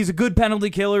he's a good penalty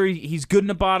killer. He's good in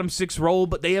the bottom six role,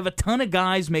 but they have a ton of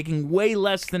guys making way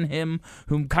less than him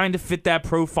who kind of fit that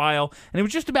profile. And it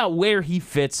was just about where he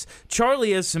fits.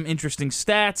 Charlie has some interesting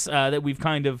stats that we've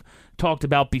kind of talked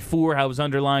about before, how his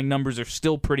underlying numbers are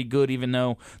still pretty good, even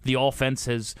though the offense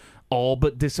has all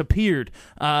but disappeared.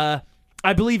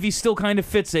 I believe he still kind of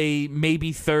fits a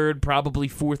maybe third, probably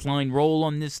fourth line role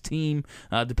on this team,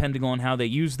 depending on how they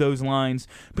use those lines.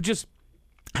 But just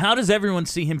how does everyone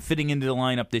see him fitting into the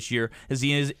lineup this year?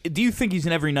 Do you think he's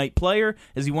an every night player?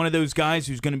 Is he one of those guys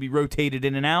who's going to be rotated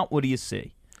in and out? What do you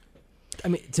see? I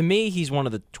mean, to me, he's one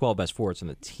of the 12 best forwards on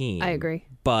the team. I agree.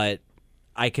 But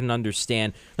I can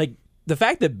understand, like, the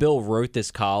fact that Bill wrote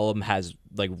this column has,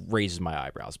 like, raises my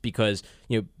eyebrows because,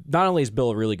 not only is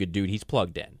Bill a really good dude, he's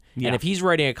plugged in. Yeah. And if he's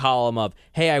writing a column of,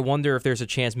 hey, I wonder if there's a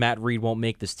chance Matt Reed won't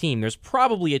make this team, there's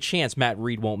probably a chance Matt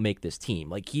Reed won't make this team.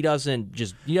 Like, he doesn't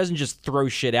just throw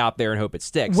shit out there and hope it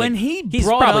sticks. When he's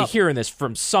brought probably up, hearing this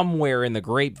from somewhere in the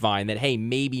grapevine that, hey,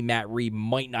 maybe Matt Reed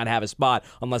might not have a spot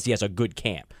unless he has a good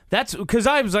camp. That's because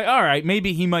I was like, all right,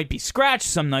 maybe he might be scratched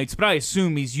some nights, but I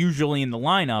assume he's usually in the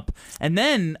lineup. And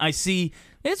then I see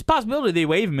it's a possibility they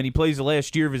waive him and he plays the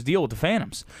last year of his deal with the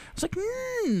Phantoms. I was like,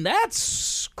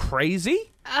 that's crazy.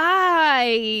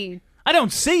 I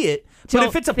don't see it, but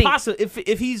if it's a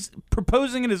if he's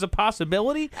proposing it as a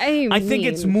possibility, I think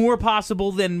it's more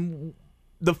possible than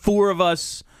the four of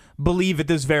us believe at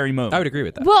this very moment. I would agree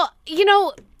with that. Well,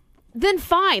 then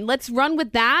fine. Let's run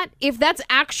with that. If that's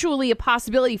actually a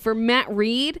possibility for Matt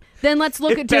Reed, then let's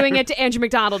look at doing it to Andrew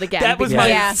McDonald again. That was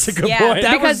that's a good point.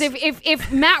 Because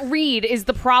if Matt Reed is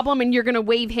the problem and you're going to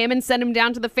waive him and send him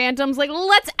down to the Phantoms, like,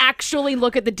 let's actually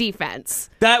look at the defense.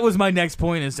 That was my next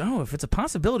point is, if it's a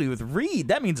possibility with Reed,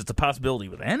 that means it's a possibility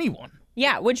with anyone.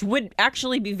 Yeah, which would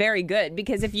actually be very good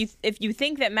because if you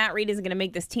think that Matt Reed isn't going to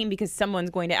make this team because someone's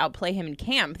going to outplay him in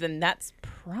camp, then that's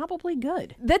probably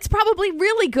good. That's probably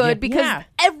really good because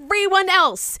everyone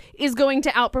else is going to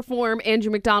outperform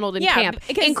Andrew McDonald in camp,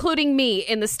 including me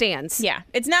in the stands. Yeah,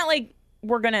 it's not like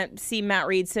we're going to see Matt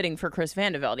Reed sitting for Chris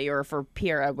Vandevelde or for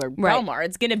Pierre-Edouard Bellemare.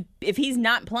 It's going to, if he's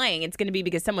not playing, it's going to be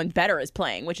because someone better is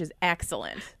playing, which is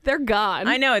excellent. They're gone.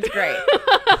 I know, it's great.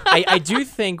 I do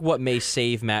think what may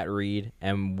save Matt Reed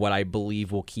and what I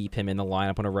believe will keep him in the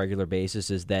lineup on a regular basis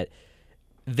is that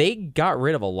they got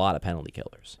rid of a lot of penalty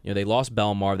killers. They lost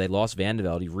Bellemare, they lost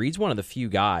Vandevelde. Reed's one of the few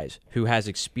guys who has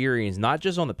experience not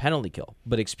just on the penalty kill,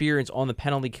 but experience on the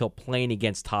penalty kill playing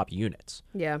against top units.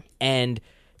 Yeah. And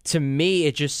to me,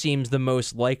 it just seems the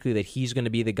most likely that he's going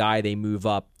to be the guy they move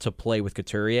up to play with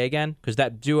Couturier again, because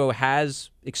that duo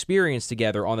has experience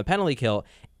together on the penalty kill.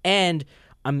 And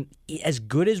as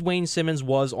good as Wayne Simmons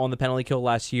was on the penalty kill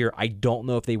last year, I don't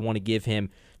know if they want to give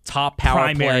him top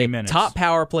power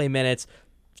play minutes,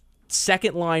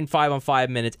 second line 5-on-5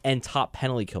 minutes, and top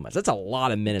penalty kill minutes. That's a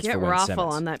lot of minutes for Wayne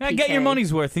Simmons. On that PK. Get your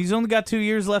money's worth. He's only got 2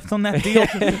 years left on that deal.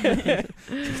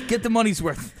 Get the money's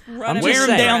worth. I'm wearing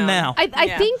him down now.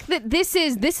 I think that this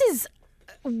is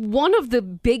one of the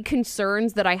big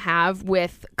concerns that I have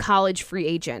with college free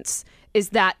agents is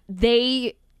that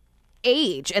they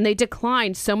age and they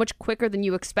decline so much quicker than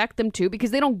you expect them to because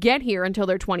they don't get here until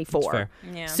they're 24. That's fair.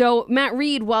 Yeah. So Matt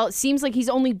Reed, while it seems like he's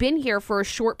only been here for a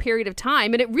short period of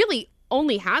time, and it really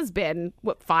only has been,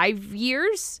 5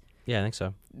 years? Yeah, I think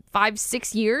so.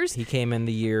 5-6 years? He came in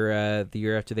the year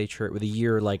after they traded, with the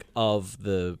year of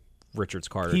the Richards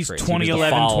Carter He's trade.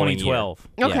 2011, 2012.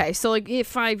 Okay, so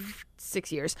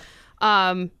 5-6 years.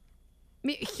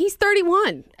 He's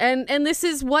 31, and this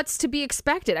is what's to be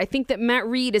expected. I think that Matt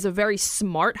Reed is a very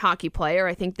smart hockey player.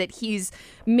 I think that he's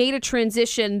made a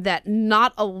transition that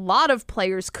not a lot of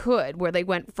players could, where they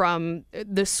went from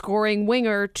the scoring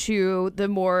winger to the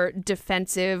more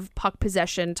defensive puck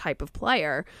possession type of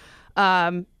player.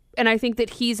 And I think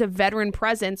that he's a veteran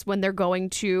presence when they're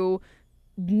going to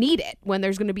need it, when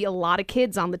there's going to be a lot of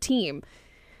kids on the team.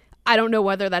 I don't know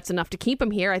whether that's enough to keep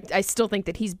him here. I still think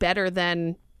that he's better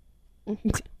than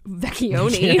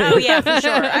Vecchione. Oh yeah, for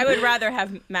sure. I would rather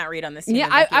have Matt Reed on this team. Yeah,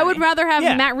 than I would Vecchione. rather have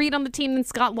Yeah. Matt Reed on the team than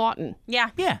Scott Lawton. Yeah,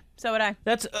 Yeah. So would I.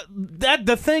 That's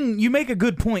the thing. You make a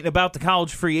good point about the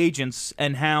college free agents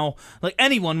and how, like,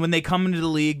 anyone when they come into the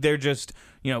league, they're just,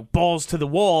 balls to the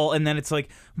wall, and then it's like,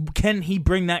 can he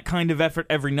bring that kind of effort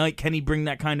every night? Can he bring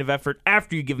that kind of effort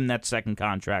after you give him that second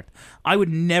contract? I would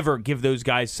never give those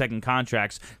guys second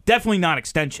contracts. Definitely not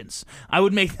extensions. I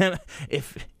would make them,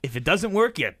 if it doesn't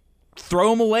work yet,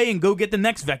 throw him away and go get the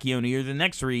next Vecchione or the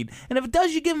next Reed. And if it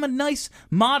does, you give him a nice,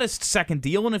 modest second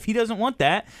deal. And if he doesn't want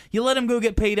that, you let him go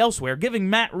get paid elsewhere. Giving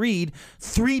Matt Reed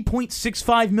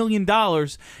 $3.65 million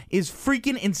is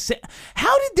freaking insane.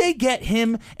 How did they get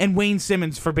him and Wayne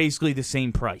Simmons for basically the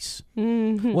same price?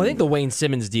 Well, I think the Wayne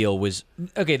Simmons deal was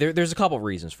okay. There's a couple of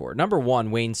reasons for it. Number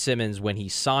one, Wayne Simmons, when he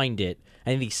signed it, I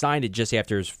think he signed it just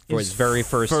after his very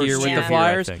first year with year, the I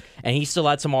Flyers, think. and he still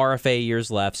had some RFA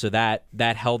years left, so that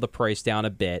held the price down a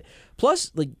bit.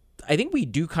 Plus, I think we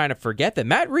do kind of forget that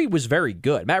Matt Reed was very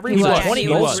good. Matt Reed He was was. a 20 He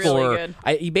goal was really scorer.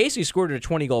 good. He basically scored at a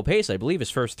 20 goal pace, I believe,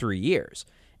 his first 3 years.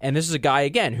 And this is a guy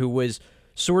again who was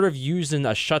sort of used in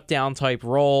a shutdown type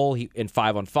role. He in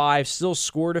 5-on-5, still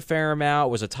scored a fair amount,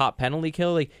 was a top penalty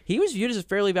killer. He was viewed as a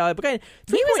fairly valuable guy.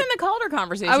 He was in the Calder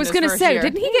conversation. I was going gonna to say,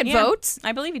 didn't he get votes?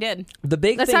 I believe he did. The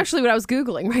big That's thing, actually what I was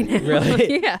Googling right now.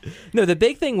 Really? Yeah. No, the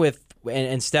big thing with,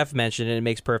 and Steph mentioned, and it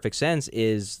makes perfect sense,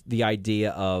 is the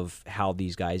idea of how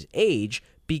these guys age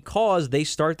because they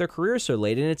start their career so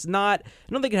late. And it's not,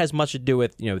 I don't think it has much to do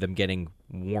with, them getting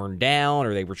worn down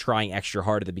or they were trying extra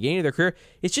hard at the beginning of their career.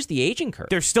 It's just the aging curve.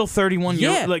 They're still 31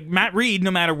 Yeah. years. Like, Matt Reed,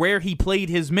 no matter where he played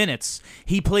his minutes,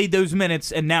 he played those minutes,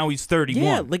 and now he's 31.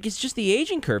 Yeah, it's just the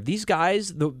aging curve. These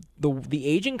guys, the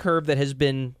aging curve that has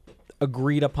been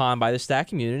agreed upon by the stat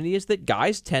community is that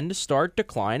guys tend to start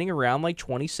declining around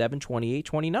 27, 28,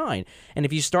 29. And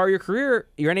if you start your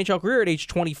NHL career at age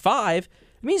 25,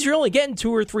 it means you're only getting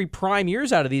 2 or 3 prime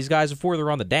years out of these guys before they're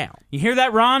on the down. You hear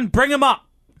that, Ron? Bring them up.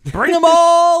 Bring them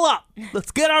all up. Let's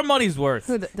get our money's worth.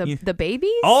 Who, the babies?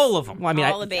 All of them. Well, I mean,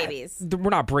 All the babies. we're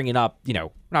not bringing up,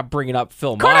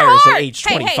 Phil Carter Myers Hart! at age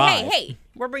Hey, 25. hey.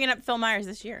 We're bringing up Phil Myers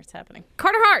this year. It's happening.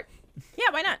 Carter Hart. Yeah,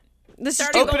 why not? The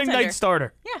Starting Opening goaltender. night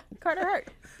starter. Yeah, Carter Hart.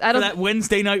 I For don't. that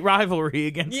Wednesday night rivalry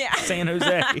against Yeah. San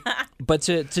Jose. But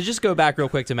to just go back real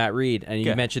quick to Matt Reed, and you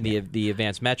Okay. mentioned the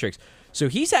advanced metrics. So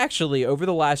he's actually, over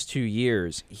the last 2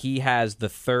 years, he has the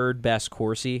third best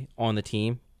Corsi on the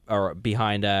team, or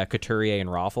behind Couturier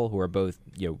and Raffle, who are both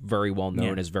very well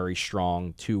known as very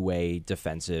strong two-way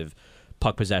defensive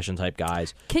puck possession type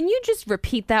guys. Can you just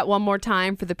repeat that one more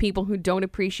time for the people who don't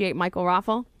appreciate Michael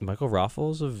Raffle? Michael Raffle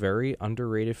is a very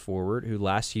underrated forward who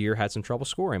last year had some trouble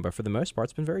scoring, but for the most part,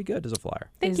 it's been very good as a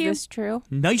Flyer. Thank Is you. this true?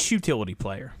 Nice utility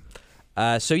player.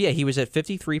 So yeah, he was at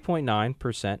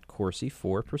 53.9% Corsi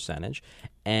for percentage,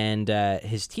 and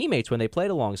his teammates, when they played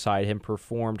alongside him,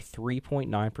 performed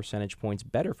 3.9 percentage points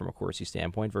better from a Corsi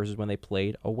standpoint versus when they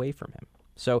played away from him.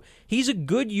 So he's a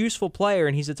good, useful player,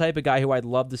 and he's the type of guy who I'd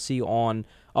love to see on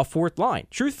a fourth line.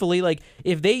 Truthfully,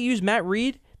 if they use Matt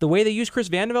Reed the way they used Chris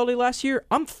Vandevelde last year,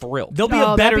 I'm thrilled. They'll be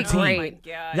Oh, a better that'd be team. great. Oh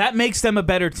my God. That makes them a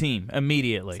better team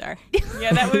immediately. Sorry.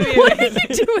 Yeah, that would be What are amazing.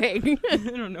 you doing? I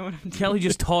don't know what I'm Kelly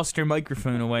just tossed her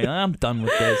microphone away. I'm done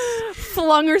with this.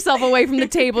 Flung herself away from the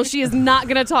table. She is not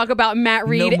going to talk about Matt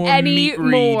Reed more meat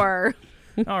Reed. anymore.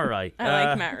 All right. I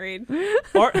like Matt Reed.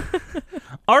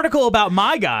 Article about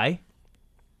my guy.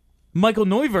 Michael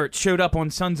Neuvert showed up on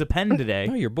Sons of Penn today.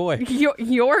 Oh, your boy.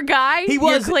 Your guy? He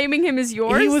was- You're claiming him as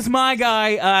yours? He was my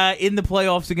guy in the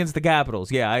playoffs against the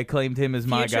Capitals. Yeah, I claimed him as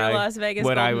my Future guy. Las Vegas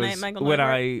when I Golden was Knight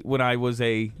Michael when I was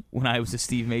a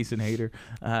Steve Mason hater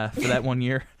for that one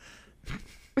year.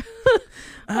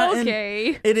 And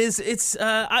Okay.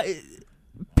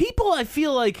 people I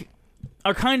feel like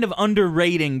are kind of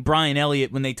underrating Brian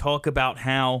Elliott when they talk about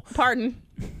how Pardon.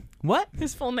 what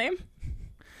His full name?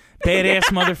 badass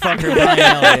motherfucker Brian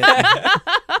Elliott.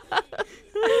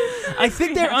 I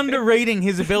think they're underrating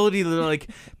his ability to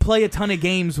play a ton of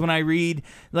games. When I read,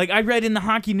 I read in the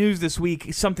Hockey News this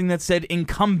week something that said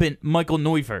incumbent Michael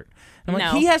Neuvert. I'm like,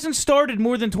 No. he hasn't started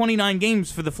more than 29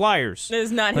 games for the Flyers. That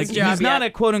is not his Like, job he's not yet.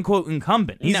 a quote unquote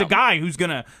incumbent. He's No. a guy who's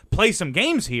gonna play some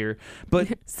games here, but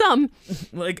Some.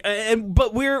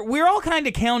 but we're all kind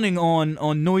of counting on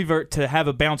Neuvert to have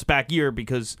a bounce back year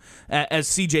because, as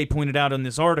CJ pointed out in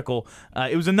this article,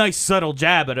 it was a nice subtle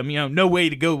jab at him. No way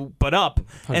to go but up,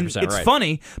 and 100% it's right.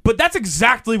 funny. But that's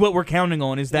exactly what we're counting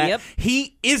on: is that Yep.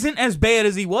 he isn't as bad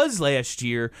as he was last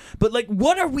year. But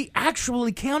what are we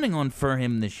actually counting on for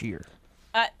him this year?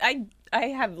 I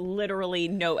have literally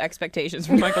no expectations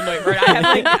for Michael Neuvert.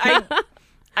 I have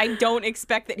I don't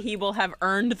expect that he will have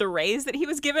earned the raise that he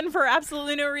was given for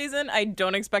absolutely no reason. I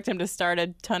don't expect him to start a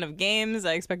ton of games.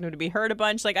 I expect him to be hurt a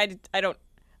bunch. Like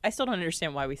I still don't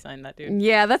understand why we signed that dude.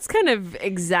 Yeah, that's kind of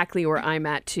exactly where I'm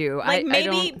at too. Like I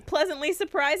maybe don't... pleasantly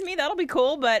surprise me. That'll be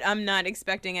cool, but I'm not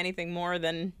expecting anything more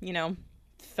than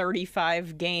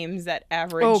 35 games at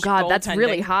average. Oh God, that's goaltending.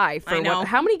 really high for I know. what?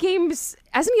 How many games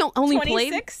hasn't he only 26,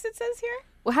 played? it says here.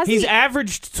 Well, has He's he?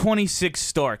 averaged 26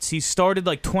 starts. He started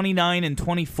like 29 and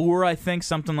 24, I think,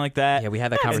 something like that. Yeah, we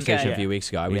had that conversation yeah. a few weeks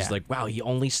ago. I was Yeah. like, wow, he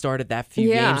only started that few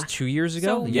Yeah. games 2 years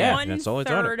ago? So Yeah, that's all I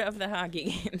thought. 1/3 of the hockey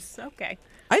games. Okay.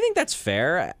 I think that's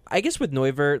fair. I guess with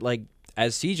Neuvirth, like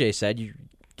as CJ said, you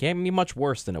can't be much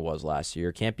worse than it was last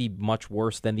year. Can't be much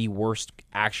worse than the worst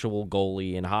actual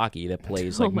goalie in hockey that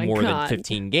plays like my more God. than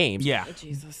 15 games. Yeah.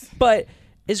 Jesus. But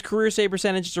his career save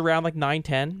percentage is around like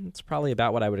 9-10. It's probably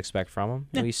about what I would expect from him.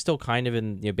 You know, he's still kind of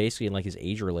in basically in like his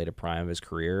age-related prime of his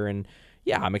career, and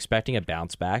yeah, I'm expecting a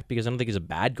bounce back because I don't think he's a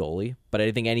bad goalie, but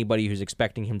I think anybody who's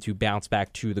expecting him to bounce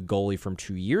back to the goalie from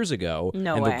 2 years ago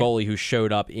No and way. the goalie who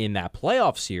showed up in that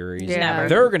playoff series, Yeah.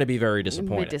 they're going to be very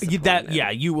disappointed.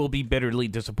 You will be bitterly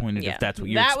disappointed Yeah. if that's what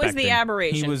you're That was expecting. the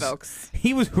aberration, he was, folks.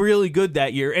 He was really good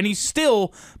that year, and he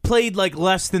still played like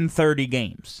less than 30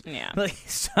 games. Yeah. Like,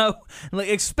 so, like,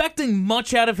 expecting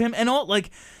much out of him, and all, like,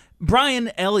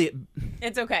 Brian Elliott.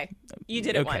 It's okay. You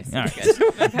did it Okay, once. all right. It's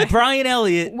good. Brian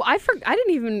Elliott. Well, I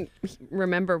didn't even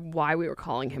remember why we were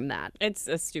calling him that. It's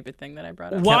a stupid thing that I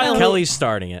brought up. While- Kelly's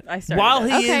starting it. I started While it.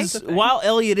 he Okay. is, while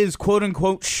Elliott is quote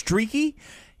unquote streaky,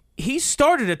 he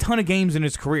started a ton of games in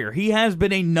his career. He has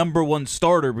been a number one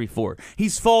starter before.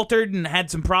 He's faltered and had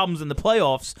some problems in the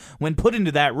playoffs when put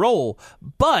into that role,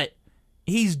 but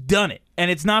he's done it,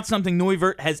 and it's not something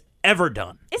Neuvirth has ever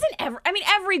done.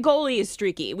 Every goalie is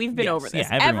streaky. We've been Yes, over this.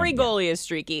 yeah, everyone, Every yeah. goalie is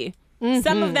streaky.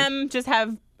 Some of them just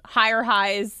have higher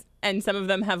highs, and some of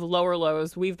them have lower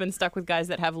lows. We've been stuck with guys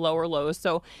that have lower lows.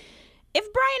 So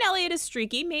if Brian Elliott is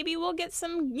streaky, maybe we'll get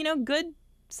some,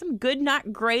 good,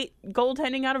 not great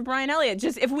goaltending out of Brian Elliott.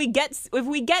 Just if we get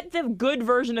the good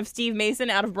version of Steve Mason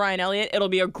out of Brian Elliott, it'll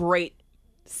be a great,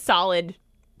 solid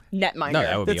netminder. No,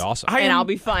 that would be awesome. And I'll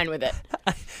be fine with it.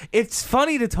 It's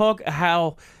funny to talk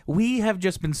how we have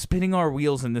just been spinning our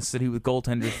wheels in this city with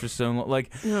goaltenders for so long.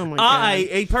 Like, Oh my I,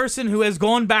 a person who has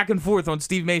gone back and forth on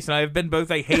Steve Mason, I have been both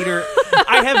a hater.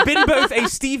 I have been both a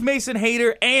Steve Mason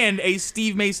hater and a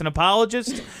Steve Mason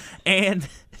apologist. And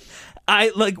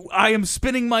I am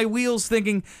spinning my wheels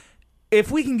thinking, if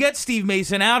we can get Steve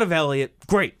Mason out of Elliott,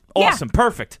 great, awesome,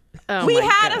 perfect. Oh We my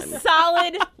had God. a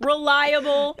solid,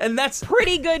 reliable, And that's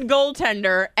pretty good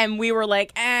goaltender, and we were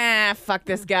like, fuck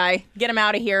this guy. Get him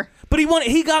out of here. But he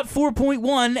got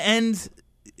 4.1, and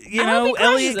I hope he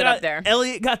crushes it up there.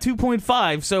 Elliott got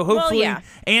 2.5. So hopefully, yeah.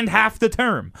 and half the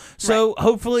term. So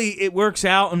hopefully it works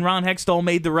out. And Ron Hextall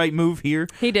made the right move here.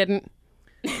 He didn't.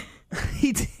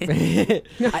 He did.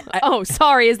 Oh,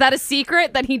 sorry. Is that a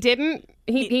secret that he didn't?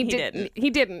 He didn't. He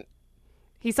didn't.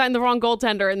 He signed the wrong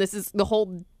goaltender, and the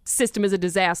whole system is a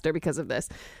disaster because of this.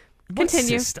 What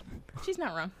Continue. system? She's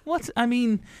not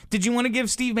wrong. Did you want to give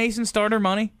Steve Mason starter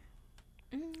money?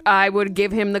 I would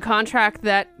give him the contract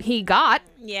that he got.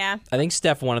 Yeah. I think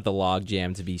Steph wanted the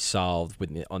logjam to be solved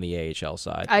on the AHL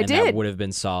side. I and did. That would have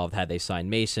been solved had they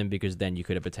signed Mason, because then you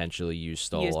could have potentially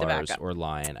used Used the Stolarz backup. or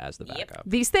Lyon as the backup.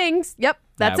 These things. Yep,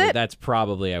 that's it. That's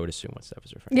probably, I would assume, what Steph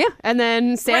is referring to. Yeah, and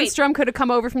then Sandstrom could have come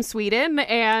over from Sweden,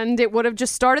 and it would have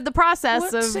just started the process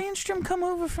What of. Sandstrom come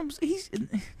over from?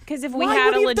 Because if we Why had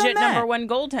would a he have done legit that? number one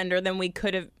goaltender, then we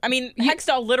could have. I mean,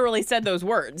 Hextall literally said those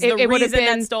words. It The would have reason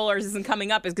been- that Stolarz isn't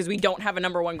coming up is because we don't have a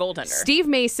number one goaltender. Steve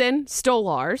Mason,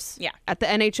 Stolarz. Yeah. At the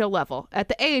NHL level. At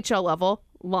the AHL level,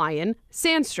 Lyon,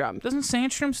 Sandstrom. Doesn't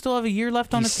Sandstrom still have a year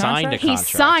left on He his signed contract? a He contract.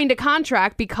 signed a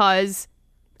contract because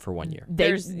For 1 year.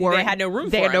 they had no room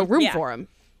They for had no him. room Yeah. for him.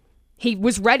 He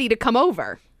was ready to come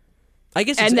over, I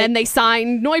guess and then they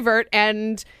signed Neuvirth,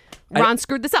 and Ron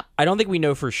screwed this up. I don't think we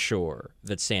know for sure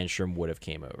that Sandstrom would have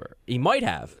came over. He might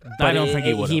have, but I don't think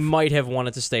he would He have. might have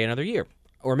wanted to stay anher year.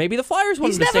 Or maybe the Flyers wanted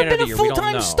He's him to stay never another been a year. We don't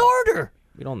full-time know. starter.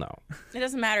 We don't know. It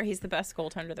doesn't matter. He's the best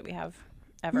goaltender that we have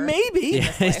ever. Maybe.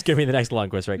 Yeah, it's going to be the next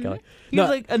Lundqvist, right, Kelly? He was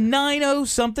like a 9.0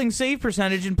 something save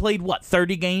percentage and played,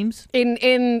 30 games?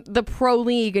 In the pro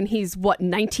league, and he's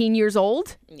 19 years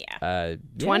old. Yeah.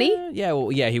 20?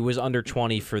 Yeah, he was under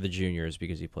 20 for the juniors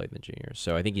because he played in the juniors.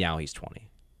 So I think now he's 20.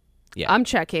 Yeah. I'm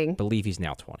checking. I believe he's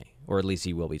now 20, or at least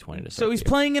he will be 20 to start So he's the year.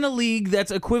 playing in a league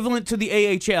that's equivalent to the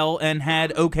AHL and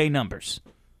had okay numbers.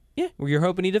 Yeah, well, you're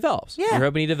hoping he develops. Yeah. You're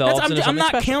hoping he develops I'm into something not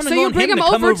special. counting So you on bring him him to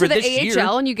come over over to the this AHL, year.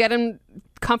 and you get him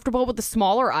comfortable with the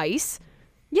smaller ice.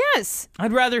 Yes.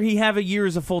 I'd rather he have a year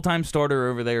as a full-time starter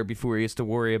over there before he has to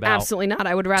worry about. Absolutely not.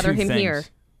 I would rather two him here.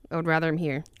 things. I would rather him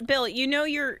here. Bill,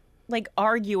 you're like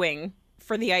arguing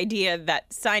for the idea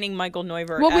that signing Michael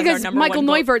Neuvirth Well, as our because number Michael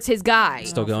one Neuvirth's his guy.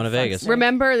 Still going to Vegas.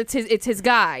 Remember, it's his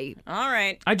guy. All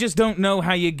right. I just don't know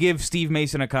how you give Steve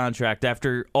Mason a contract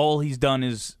after all he's done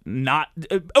is not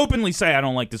openly say I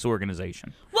don't like this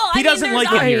organization. Well, he I mean, doesn't there's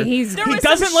like it here. he's- There He was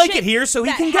some doesn't like shit it here, so he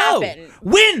that can go. happened.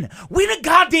 Win a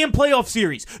goddamn playoff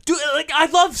series. I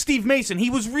love Steve Mason. He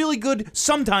was really good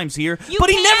sometimes here, You but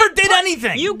he can't never did put-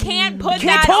 anything. You can't put You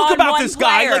can't that talk on about one this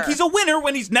guy player. like he's a winner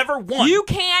when he's never won. You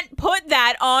can't put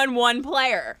that on one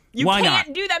player. You Why can't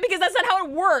not? do that because that's not how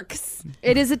it works.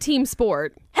 It is a team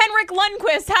sport. Henrik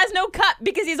Lundqvist has no cup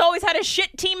because he's always had a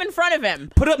shit team in front of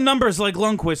him. Put up numbers like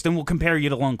Lundqvist, and we'll compare you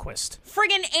to Lundqvist.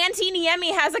 Friggin' Antti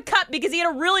Niemi has a cup because he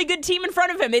had a really good team in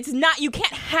front of him. It's not, you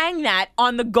can't hang that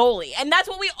on the goalie. And that's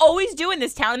what we always do in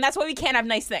this town, and that's why we can't have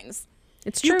nice things.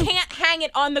 It's true. You can't hang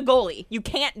it on the goalie. You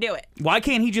can't do it. Why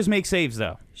can't he just make saves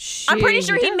though? I'm pretty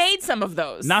sure he does. made some of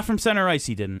those. Not from center ice,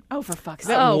 he didn't. Oh, for fuck's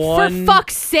sake. Oh, One- for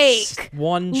fuck's sake.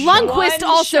 One shot. Lundqvist One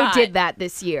also shot. did that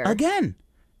this year. Again,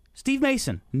 Steve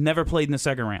Mason never played in the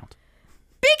second round.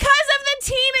 Because of the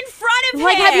team in front of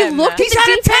Like, him. have you looked at He's the had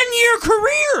a defense? 10-year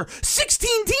career.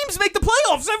 16 teams make the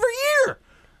playoffs every year.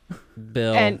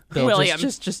 Bill, And Bill, William.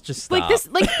 just stop. Like this,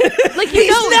 like He's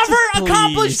never please.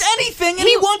 accomplished anything, and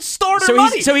he wants starter So he's-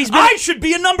 money. so he's been- I should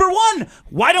be a number one.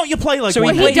 Why don't you play like So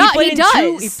one? he played, does- he played he in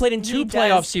does. He played in two He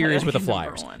playoff does series play with the like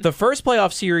number Flyers. one. The first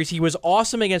playoff series, he was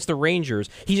awesome against the Rangers.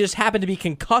 He just happened to be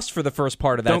concussed for the first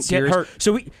part of that Don't get series. hurt.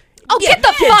 So we. Oh, get the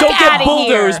fuck don't outta get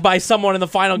bulldozed here. by someone in the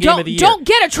final game of the year. Don't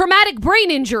get a traumatic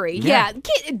brain injury. Yeah,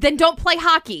 then don't play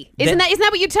hockey. Isn't Then- that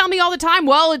what you tell me all the time?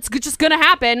 Well, it's just gonna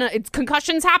happen. It's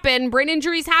concussions happen, brain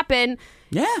injuries happen.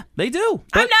 Yeah, they do.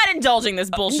 I'm But not indulging this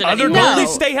bullshit other anymore. No. goalies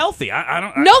stay healthy. I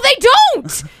don't. No, they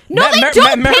don't. No, they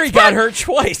don't. Murray Pittsburgh, got hurt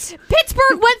twice.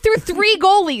 Pittsburgh went through 3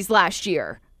 goalies last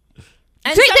year.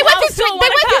 And They somehow went through still three. won They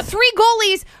a went cup. through 3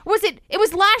 goalies. It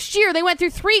was last year. They went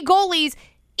through 3 goalies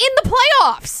in the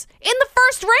playoffs in the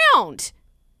first round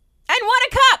And won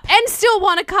a cup. and still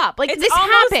won a cup. Like It's this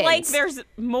almost happens. like there's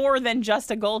more than just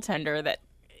a goaltender that.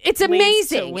 It's leads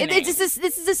to amazing. winning. This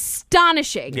is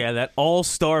astonishing. Yeah, that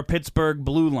all-star Pittsburgh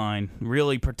blue line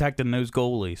really protecting those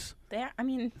goalies.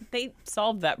 They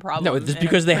solved that problem. No, it's in a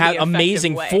because they pretty have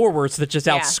amazing effective way. forwards that just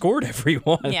Yeah. outscored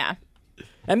everyone. Yeah.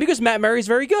 And because Matt Murray's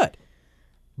very good.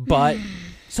 But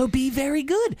So be very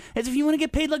good. As if you want to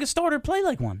get paid like a starter, play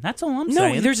like one. That's all I'm no,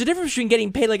 saying. there's a difference between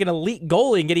getting paid like an elite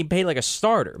goalie and getting paid like a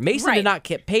starter. Mason Right. did not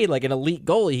get paid like an elite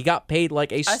goalie. He got paid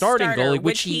like a starting starter, goalie, which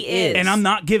which he he is. is. And I'm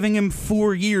not giving him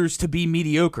 4 years to be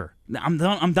mediocre. I'm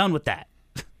done with that.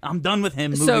 I'm done with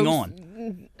him moving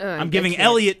on. I'm giving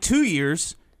Elliott 2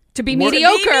 years. To be More-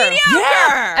 mediocre.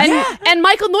 Yeah. And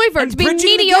Michael Neuvirth to be bridging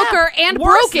the mediocre and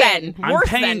Worse broken. than. Worse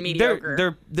than paying.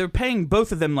 mediocre. They're paying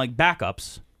both of them like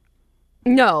backups.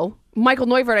 No. Michael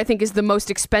Neuvirth, I think, is the most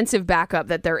expensive backup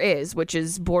that there is, which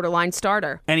is borderline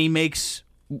starter. And he makes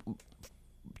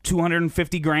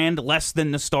 $250,000 less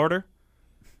than the starter.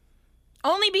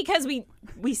 Only because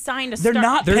we signed a They're star.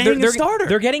 not paying a starter.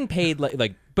 They're getting paid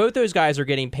like both those guys are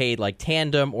getting paid like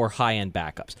tandem or high end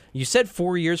backups. You said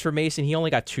 4 years for Mason. He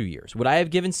only got 2 years. Would I have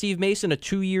given Steve Mason a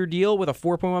 2-year deal with a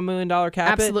 $4.1 million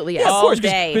cap? Absolutely, Yeah, yes. of All course.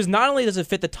 day. Because not only does it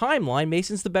fit the timeline,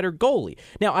 Mason's the better goalie.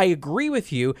 Now, I agree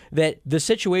with you that the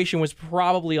situation was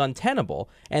probably untenable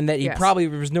and that Yes. there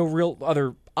was no real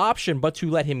other option but to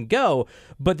let him go.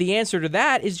 But the answer to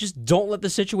that is just don't let the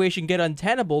situation get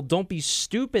untenable. Don't be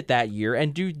stupid that year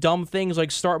and do dumb things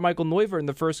like start Michael Neuvirth in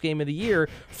the first game of the year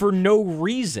for no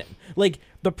reason. Like,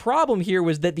 the problem here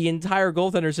was that the entire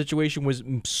goaltender situation was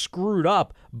screwed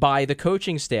up by the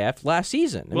coaching staff last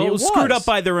season. I mean, Well, it was screwed was. up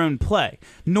by their own play.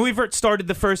 Neuvirth started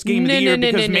the first game of the year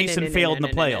because Mason failed in the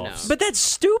playoffs. But that's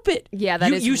stupid. Yeah,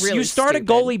 that is really You start stupid.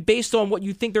 a goalie based on what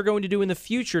you think they're going to do in the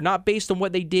future, not based on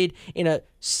what they did in a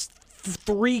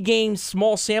 3-game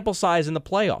small sample size in the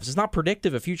playoffs. It's not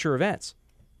predictive of future events.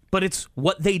 But it's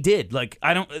what they did. Like,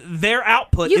 their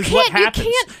output You is what can't- you happens.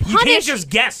 can't You can't punish- just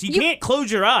guess. You you- can't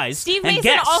close your eyes Steve and Mason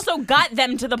guess. also got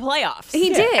them to the playoffs.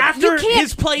 He did. After You can't.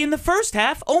 his play in the first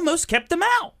half almost kept them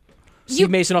out. Steve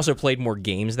Mason also played more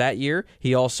games that year.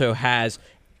 He also has,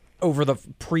 over the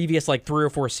previous 3 or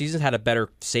 4 seasons, had a better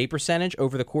save percentage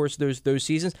over the course of those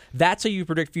seasons. That's how you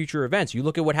predict future events. You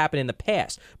look at what happened in the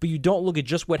past, but you don't look at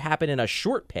just what happened in a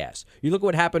short past. You look at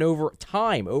what happened over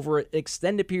time, over an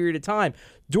extended period of time,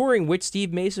 during which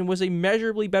Steve Mason was a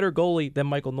measurably better goalie than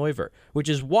Michael Neuvirth, which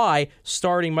is why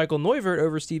starting Michael Neuvirth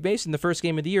over Steve Mason the first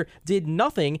game of the year did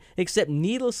nothing except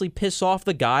needlessly piss off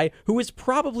the guy who is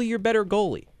probably your better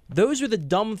goalie. Those are the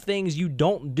dumb things you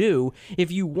don't do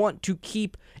if you want to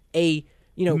keep a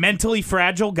mentally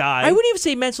fragile guy. I wouldn't even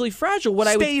say mentally fragile.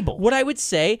 Stable. What I would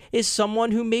say is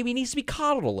someone who maybe needs to be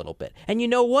coddled a little bit. And you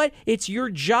know what? It's your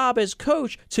job as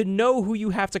coach to know who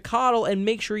you have to coddle and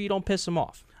make sure you don't piss them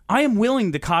off. I am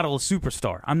willing to coddle a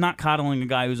superstar. I'm not coddling a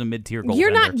guy who's a mid-tier goaltender.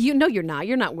 You're not. You're not.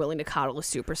 You're not willing to coddle a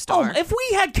superstar. Oh, if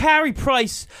we had Carey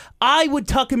Price, I would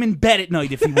tuck him in bed at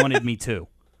night if he wanted me to.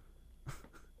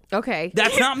 Okay.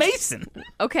 That's not Mason.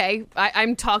 Okay.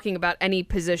 I'm talking about any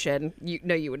position.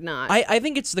 You would not. I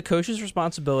think it's the coach's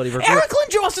responsibility. Eric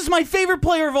Lindros is my favorite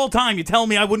player of all time. You tell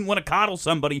me I wouldn't want to coddle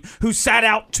somebody who sat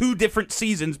out 2 different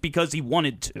seasons because he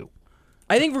wanted to.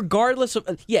 I think regardless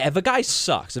of if a guy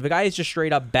sucks, if a guy is just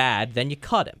straight up bad, then you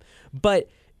cut him. But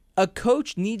a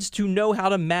coach needs to know how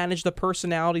to manage the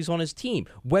personalities on his team,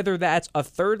 whether that's a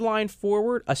third line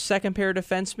forward, a second pair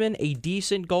defenseman, a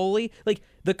decent goalie. Like,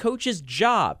 the coach's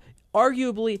job,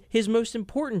 arguably his most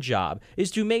important job,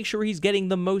 is to make sure he's getting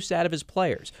the most out of his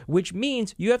players, which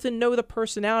means you have to know the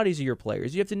personalities of your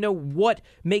players. You have to know what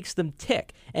makes them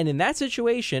tick. And in that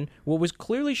situation, what was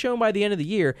clearly shown by the end of the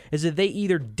year is that they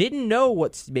either didn't know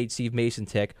what made Steve Mason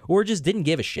tick or just didn't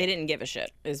give a shit. They didn't give a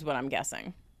shit, is what I'm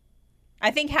guessing. I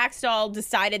think Hackstall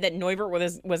decided that Neuvert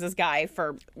was his guy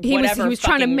for whatever. He was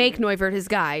trying to make Neuvert his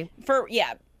guy.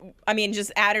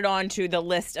 Just added on to the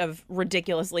list of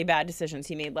ridiculously bad decisions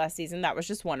he made last season. That was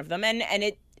just one of them, and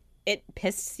it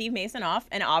pissed Steve Mason off.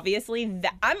 And obviously,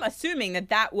 I'm assuming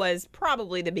that was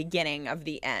probably the beginning of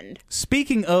the end.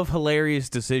 Speaking of hilarious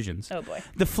decisions, Oh boy,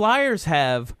 the Flyers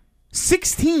have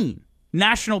 16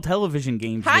 national television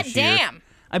games hot this year. damn.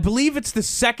 I believe it's the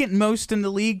second most in the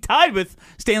league, tied with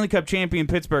Stanley Cup champion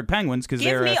Pittsburgh Penguins, because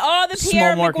they're me a all the small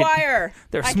Pierre market. McGuire.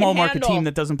 They're a I small can market handle. team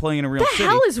that doesn't play in a real What the city.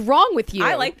 hell is wrong with you?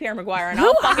 I like Pierre McGuire, and Who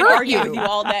I'll fucking hurt argue you? with you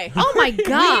all day. Oh my We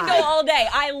god. go all day.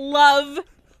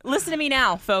 Listen to me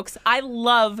now, folks. I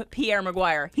love Pierre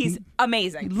McGuire. He's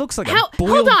amazing. It looks like How, a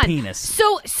boiled hold on. penis.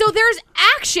 So there's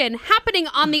action happening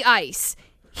on the ice.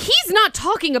 He's not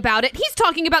talking about it. He's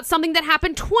talking about something that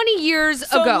happened 20 years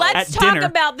So ago. let's At talk dinner.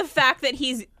 about the fact that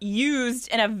he's used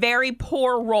in a very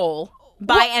poor role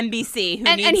by NBC, who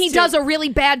and needs he to does a really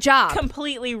bad job.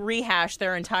 completely rehash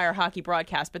their entire hockey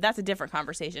broadcast. But that's a different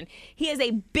conversation. He is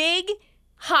a big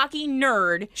hockey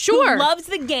nerd Sure. who loves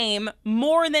the game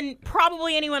more than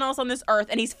probably anyone else on this earth,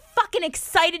 and he's fucking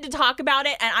excited to talk about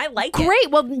it, and I like it.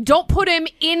 Great. Well, don't put him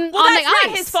in Well, on that's the ice.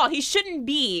 not his fault. He shouldn't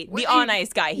be the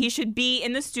on-ice guy. He should be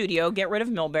in the studio. Get rid of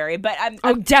Milbury. But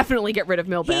Oh, definitely get rid of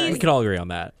Milbury. We can all agree on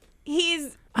that.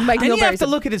 he's Mike And you have Milbury's to a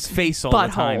look at his face all the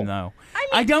butthole. time, though.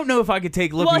 I don't know if I could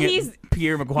take looking he's- at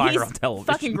Pierre McGuire he's on television.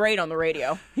 fucking great on the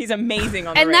radio. He's amazing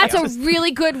on the And radio. that's a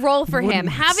really good role for him. Wouldn't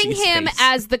Having see his him face.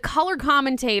 as the color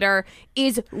commentator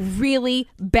is really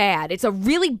bad. It's a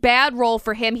really bad role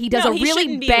for him. He does No, a he really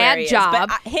shouldn't be where bad he is, job.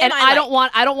 but him and I don't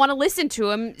want to listen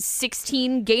to him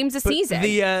 16 games a But season.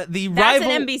 the That's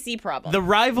rival, an NBC problem. the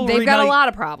rivalry They've got night, a lot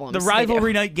of problems. The They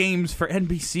rivalry do. night games for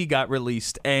NBC got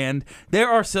released, and there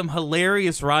are some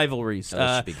hilarious rivalries.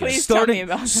 should be good. Please tell me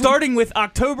about them. starting with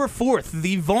October 4th,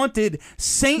 the vaunted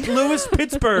St.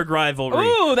 Louis-Pittsburgh rivalry.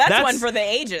 Ooh, that's one for the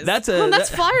ages. That's Well, that's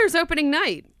that- Flyers opening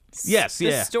night. yes, the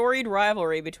yeah. storied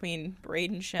rivalry between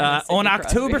Braden Shen and On Sidney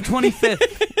October Crosby.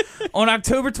 25th, on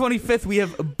October 25th, we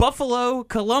have Buffalo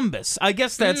Columbus. I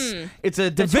guess it's a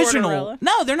divisional. Tortorella.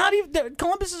 No, they're not even.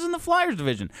 Columbus is in the Flyers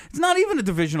division. It's not even a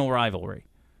divisional rivalry.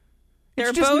 They're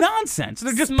It's just both nonsense.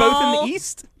 They're just both small, in the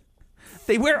East.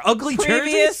 They wear ugly jerseys.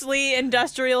 previously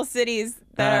industrial cities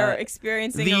that are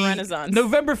experiencing a renaissance.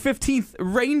 November 15th,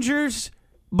 Rangers,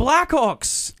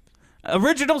 Blackhawks.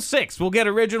 Original 6. We'll get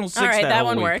original 6. All right, that whole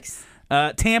one week. works.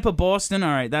 Tampa, Boston. All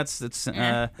right, that's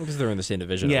Because they're in the same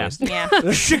division. yeah. At least.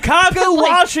 Yeah. Chicago,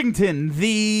 Washington.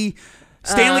 The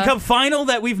Stanley Cup final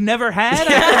that we've never had.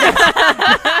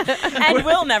 And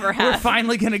will never We're have.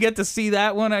 finally gonna get to see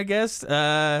that one, I guess.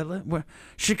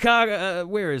 Chicago.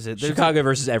 Where is it? There's Chicago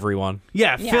versus everyone.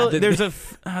 Yeah, Yeah. Phil, there's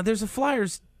a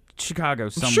Flyers Chicago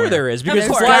somewhere. Sure, there is because there's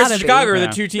the Flyers gotta and be. Chicago are Yeah.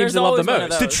 the two teams There's that love the always one of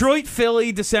most. those. Detroit,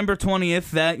 Philly, December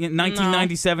 20th. That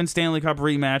 1997 Stanley Cup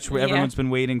rematch where Yeah. everyone's been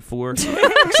waiting for.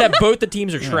 Except both the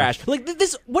teams are trash. Like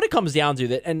this, what it comes down to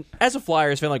that, and as a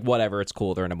Flyers fan, like whatever, it's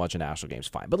cool. They're in a bunch of national games,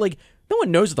 fine. But like, no one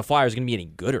knows if the Flyers are going to be any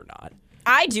good or not.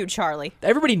 I do, Charlie.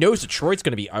 Everybody knows Detroit's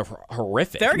going to be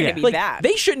horrific. They're going to be like, bad.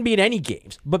 They shouldn't be in any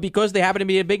games, but because they happen to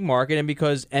be a big market and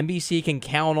because NBC can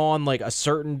count on like a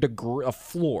certain degree, a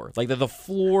floor, like the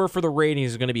floor for the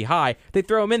ratings is going to be high, they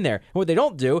throw them in there. And what they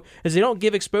don't do is they don't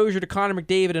give exposure to Connor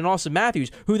McDavid and Austin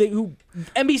Matthews, who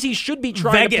NBC should be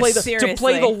trying to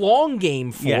play the long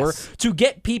game for, to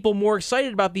get people more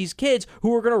excited about these kids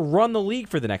who are going to run the league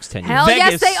for the next 10 years. Hell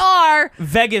yes, they are.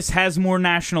 Vegas has more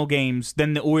national games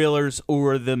than the Oilers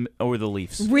or the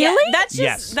Leafs. Really?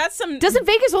 Yeah, that's some. Doesn't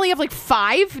Vegas only have like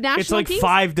 5 national It's like teams?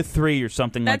 5-3 or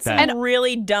something That's like that. some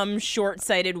really dumb,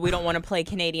 short-sighted. We don't want to play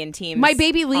Canadian teams. My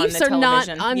baby Leafs on are the not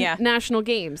television. on Yeah. national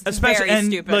games. Especially very and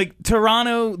stupid. like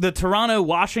Toronto,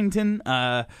 Washington,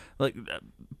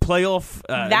 playoff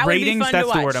That would be ratings. fun to That's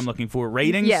the watch. word I'm looking for.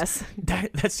 Ratings. Yes.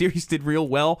 That series did real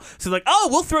well. So like,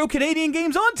 we'll throw Canadian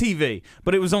games on TV,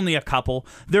 but it was only a couple.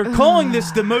 They're calling this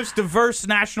the most diverse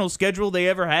national schedule they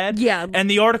ever had. Yeah. And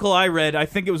the article I read, I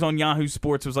think it was on Yahoo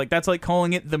Sports, was like, that's like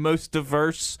calling it the most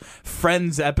diverse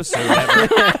Friends episode ever.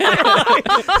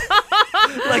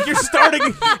 Like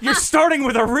you're starting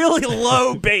with a really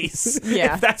low base.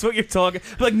 Yeah. If that's what you're talking.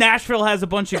 But like Nashville has a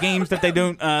bunch of games that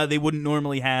they wouldn't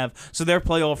normally have, so their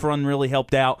playoff run really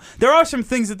helped out. There are some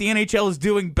things that the NHL is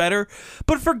doing better,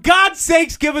 but for God's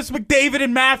sakes, give us McDavid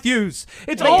and Matthews.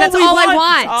 It's all That's we all want. I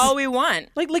want. That's all we want.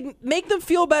 Like make them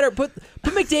feel better. Put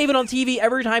McDavid on TV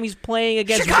every time he's playing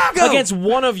against Chicago! against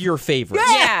one of your favorites.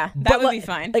 Yeah, that But, would like, be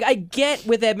fine. Like I get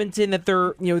with Edmonton that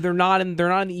they're not on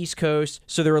the East Coast,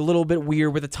 so they're a little bit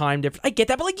weird with the time difference. I get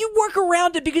that, but like you work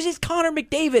around it because it's Connor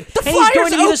McDavid, and he's Flyers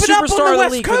going to be the open up on superstar the of the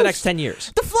West league for the Coast. next 10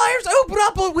 years. The Flyers open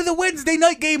up with a Wednesday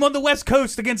night game on the West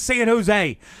Coast against San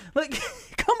Jose. Like,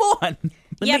 come on.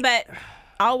 But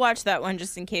I'll watch that one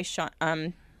just in case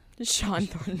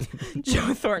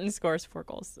Joe Thornton scores 4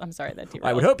 goals. I'm sorry, that derailed.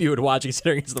 I would hope you would watch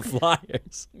considering it's the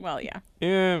Flyers. Well, yeah,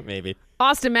 Yeah, maybe.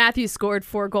 Austin Matthews scored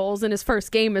 4 goals in his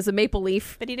first game as a Maple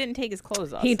Leaf. but he didn't take his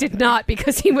clothes off. He did not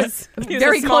because he was He was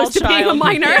very a small close to being a child.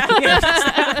 minor.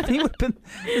 He would have been,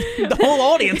 the whole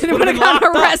audience He would would have have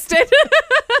been gotten locked up. arrested.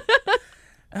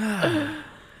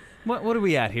 What are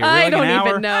we at here? I Like don't an hour?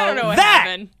 even know. I don't know what That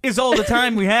happened. is all the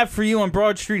time we have for you on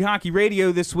Broad Street Hockey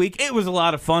Radio this week. It was a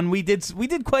lot of fun. We did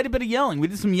quite a bit of yelling. We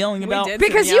did some yelling about. did.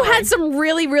 Because you yelling. had some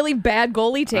really, really bad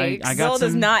goalie takes. I got Bill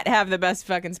does some- not have the best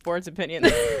fucking sports opinion.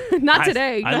 Not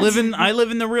today. I live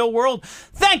in the real world.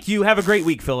 Thank you. Have a great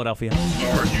week, Philadelphia. Are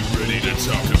you ready to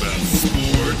talk about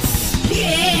sports?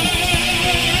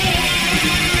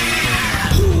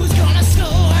 Who's gonna score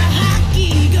a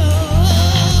hockey goal?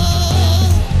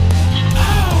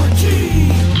 Our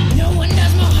team. No one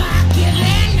does more hockey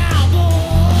than our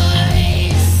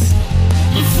boys.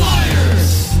 The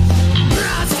Flyers.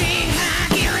 Broad Street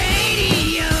Hockey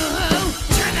Radio.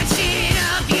 Turn that shit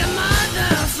up, you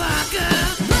motherfucker.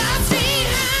 Broad Street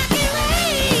Hockey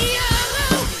Radio.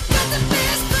 Got the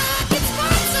best fucking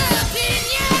sports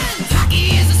opinion. Hockey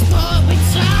is a sport we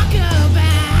talk about.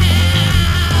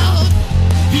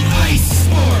 The ice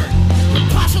sport. We're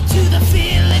partial to the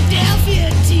Philadelphia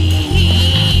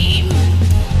team.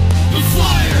 The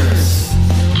Flyers.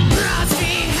 Broad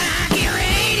Street Hockey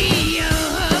Radio.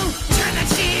 Turn that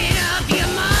shit up, you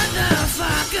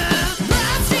motherfucker.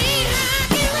 Broad Street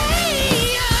Hockey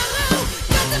Radio.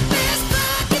 Got the best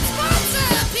fucking sports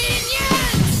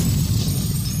opinions.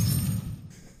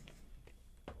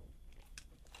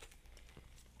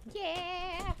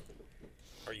 Yeah.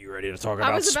 Are you ready to talk I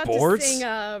about was about sports? to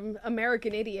sing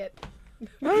American Idiot.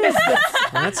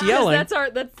 That's yelling. That's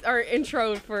our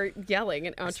intro for yelling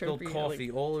and outro for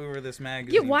yelling. all over this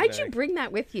magazine. Yeah, why'd you bring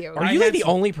that with you? Are I you like had the some-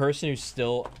 only person who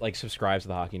still like subscribes to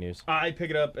the hockey news? I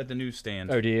pick it up at the newsstand.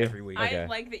 Oh, do you? Every week. Okay. I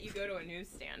like that you go to a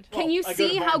newsstand. Can you I go to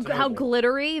see how Barnes and Noble.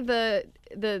 glittery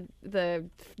the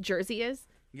jersey is?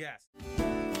 Yes.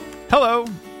 Hello,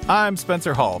 I'm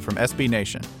Spencer Hall from SB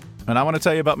Nation, and I want to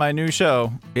tell you about my new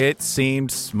show, It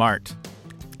Seems Smart.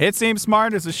 It Seems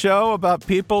Smart is a show about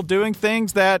people doing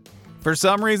things that, for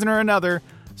some reason or another,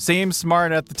 seem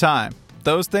smart at the time.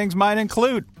 Those things might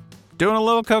include doing a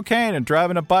little cocaine and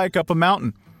driving a bike up a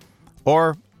mountain.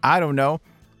 Or, I don't know,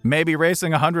 maybe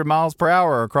racing 100 miles per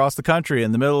hour across the country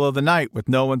in the middle of the night with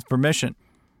no one's permission.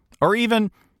 Or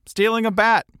even stealing a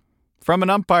bat from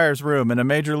an umpire's room in a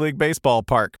Major League Baseball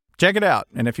park. Check it out,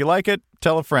 and if you like it,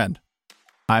 tell a friend.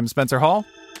 I'm Spencer Hall.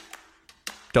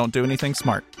 Don't do anything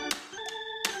smart.